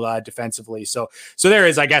dismal defensively. So there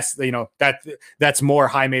is, I guess, that's more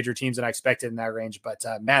high major teams than I expected in that range. But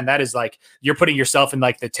man, that is like you're putting yourself in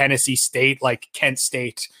like the Tennessee State, like Kent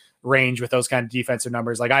State range with those kind of defensive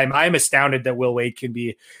numbers. Like I'm astounded that Will Wade can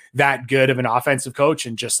be that good of an offensive coach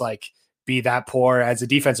and just like be that poor as a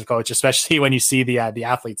defensive coach, especially when you see the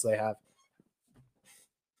athletes they have.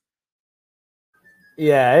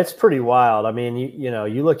 Yeah, it's pretty wild. I mean,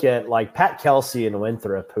 you look at like Pat Kelsey and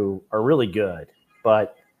Winthrop, who are really good,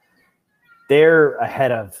 but they're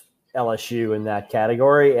ahead of LSU in that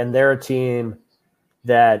category, and they're a team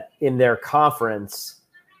that in their conference,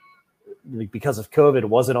 because of COVID,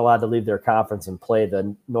 wasn't allowed to leave their conference and play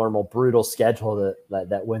the normal brutal schedule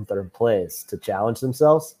that Winthrop plays to challenge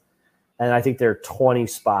themselves. And I think they're 20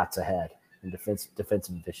 spots ahead in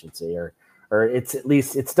defensive efficiency, or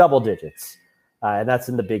it's double digits, and that's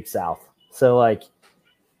in the Big South. So like,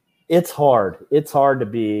 it's hard. It's hard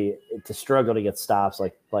to struggle to get stops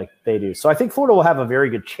like they do. So I think Florida will have a very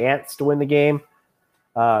good chance to win the game.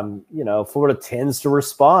 Florida tends to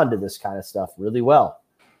respond to this kind of stuff really well.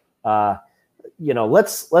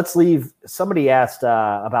 Let's leave. Somebody asked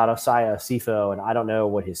about Osai Osifo, and I don't know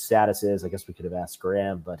what his status is. I guess we could have asked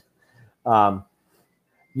Graham, but it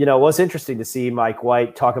was interesting to see Mike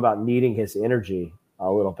White talk about needing his energy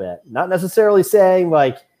a little bit. Not necessarily saying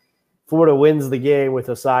like Florida wins the game with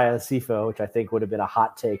Osai Osifo, which I think would have been a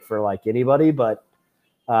hot take for like anybody, but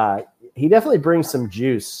he definitely brings some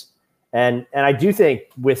juice. And I do think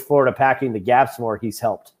with Florida packing the gaps more, he's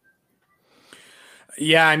helped.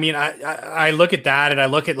 Yeah, I mean, I look at that and I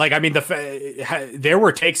look at there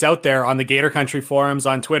were takes out there on the Gator Country forums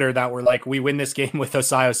on Twitter that were like, we win this game with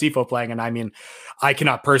Osai Osifo playing. And I mean, I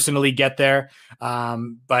cannot personally get there,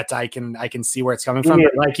 but I can see where it's coming from. Yeah.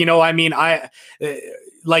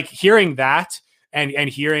 But hearing that and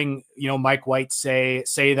hearing, Mike White say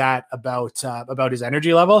that about his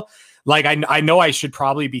energy level. Like, I know I should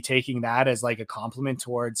probably be taking that as like a compliment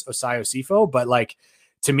towards Osai Osifo, but like,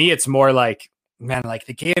 to me, it's more like, man, like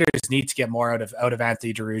the Gators need to get more out of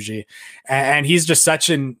Anthony Duruji, and he's just such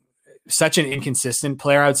an inconsistent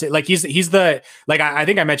player. I would say, like he's the, like I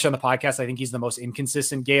think I mentioned on the podcast, I think he's the most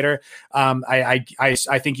inconsistent Gator. I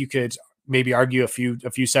think you could maybe argue a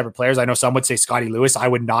few separate players. I know some would say Scotty Lewis. I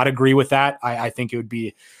would not agree with that. I think it would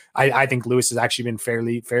be. I think Lewis has actually been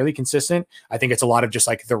fairly consistent. I think it's a lot of just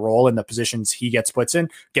like the role and the positions he gets put in.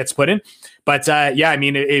 But I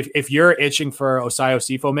mean, if you're itching for Osai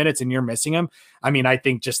Osifo minutes and you're missing him, I mean, I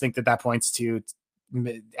think that points to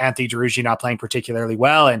Anthony Duruji not playing particularly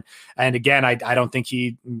well. And again, I don't think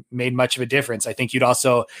he made much of a difference. I think you'd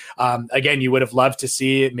also, again, you would have loved to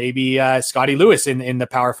see maybe Scotty Lewis in the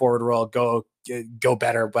power forward role go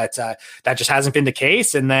better, but that just hasn't been the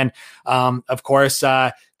case. And then, of course,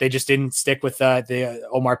 they just didn't stick with the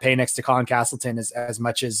Omar Pay next to Colin Castleton as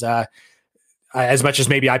much as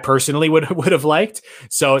maybe I personally would have liked.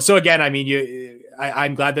 So again, I mean,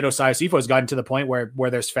 I'm glad that Osai Osifo has gotten to the point where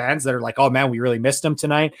there's fans that are like, oh man, we really missed him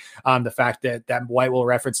tonight. The fact that White will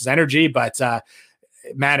reference his energy, but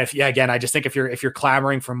man, I just think if you're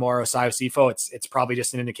clamoring for more Osai Osifo, it's probably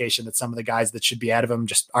just an indication that some of the guys that should be ahead of him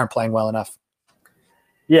just aren't playing well enough.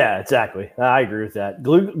 Yeah, exactly. I agree with that.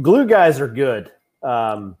 Glue guys are good.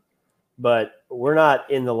 But we're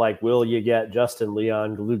not in the like, will you get Justin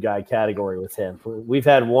Leon glue guy category with him? We've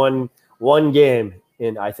had one game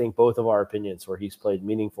in, I think, both of our opinions where he's played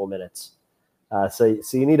meaningful minutes. So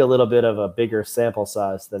you need a little bit of a bigger sample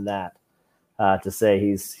size than that to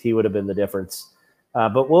say he would have been the difference.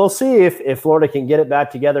 But we'll see if Florida can get it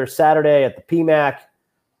back together Saturday at the PMAC.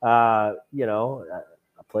 A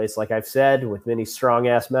place, like I've said, with many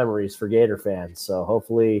strong-ass memories for Gator fans. So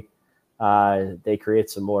hopefully they create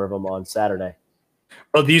some more of them on Saturday.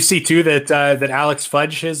 Well, do you see too that Alex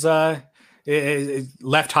Fudge has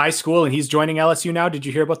left high school and he's joining LSU now? Did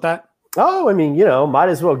you hear about that? Oh, I mean, might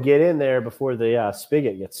as well get in there before the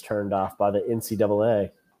spigot gets turned off by the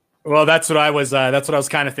NCAA. Well, that's what I was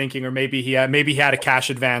kind of thinking, or maybe he had a cash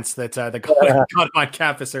advance that got him on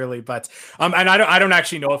campus early. But and I don't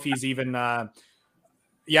actually know if he's even. I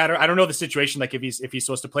don't know the situation, like if he's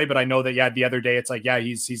supposed to play, but I know that the other day it's like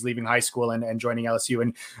he's leaving high school and joining LSU,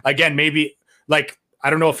 and again maybe like I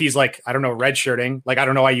don't know if he's like redshirting, like I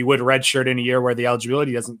don't know why you would redshirt in a year where the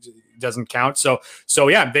eligibility doesn't count. So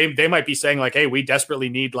yeah, they might be saying like, hey, we desperately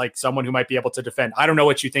need like someone who might be able to defend. I don't know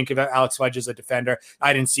what you think of Alex Fudge as a defender.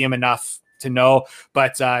 I didn't see him enough to know,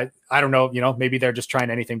 but I don't know, maybe they're just trying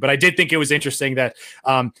anything. But I did think it was interesting that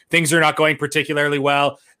things are not going particularly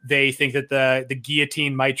well. They think that the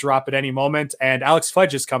guillotine might drop at any moment, and Alex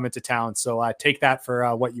Fudge is coming to town. So take that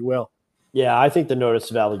for what you will. Yeah, I think the notice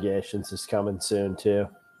of allegations is coming soon too.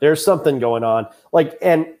 There's something going on,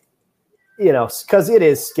 because it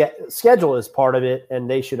is schedule is part of it, and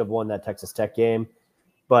they should have won that Texas Tech game.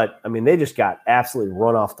 But I mean, they just got absolutely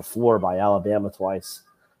run off the floor by Alabama twice.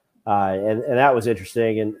 And that was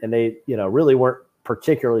interesting. And they, really weren't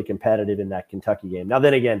particularly competitive in that Kentucky game. Now,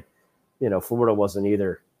 then again, Florida wasn't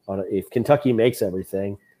either. If Kentucky makes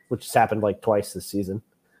everything, which has happened like twice this season,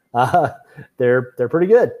 they're pretty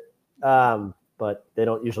good. But they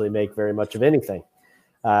don't usually make very much of anything.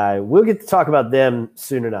 We'll get to talk about them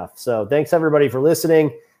soon enough. So thanks everybody for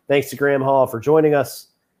listening. Thanks to Graham Hall for joining us.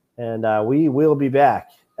 And we will be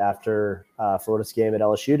back after Florida's game at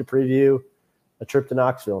LSU to preview a trip to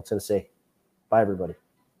Knoxville, Tennessee. Bye, everybody.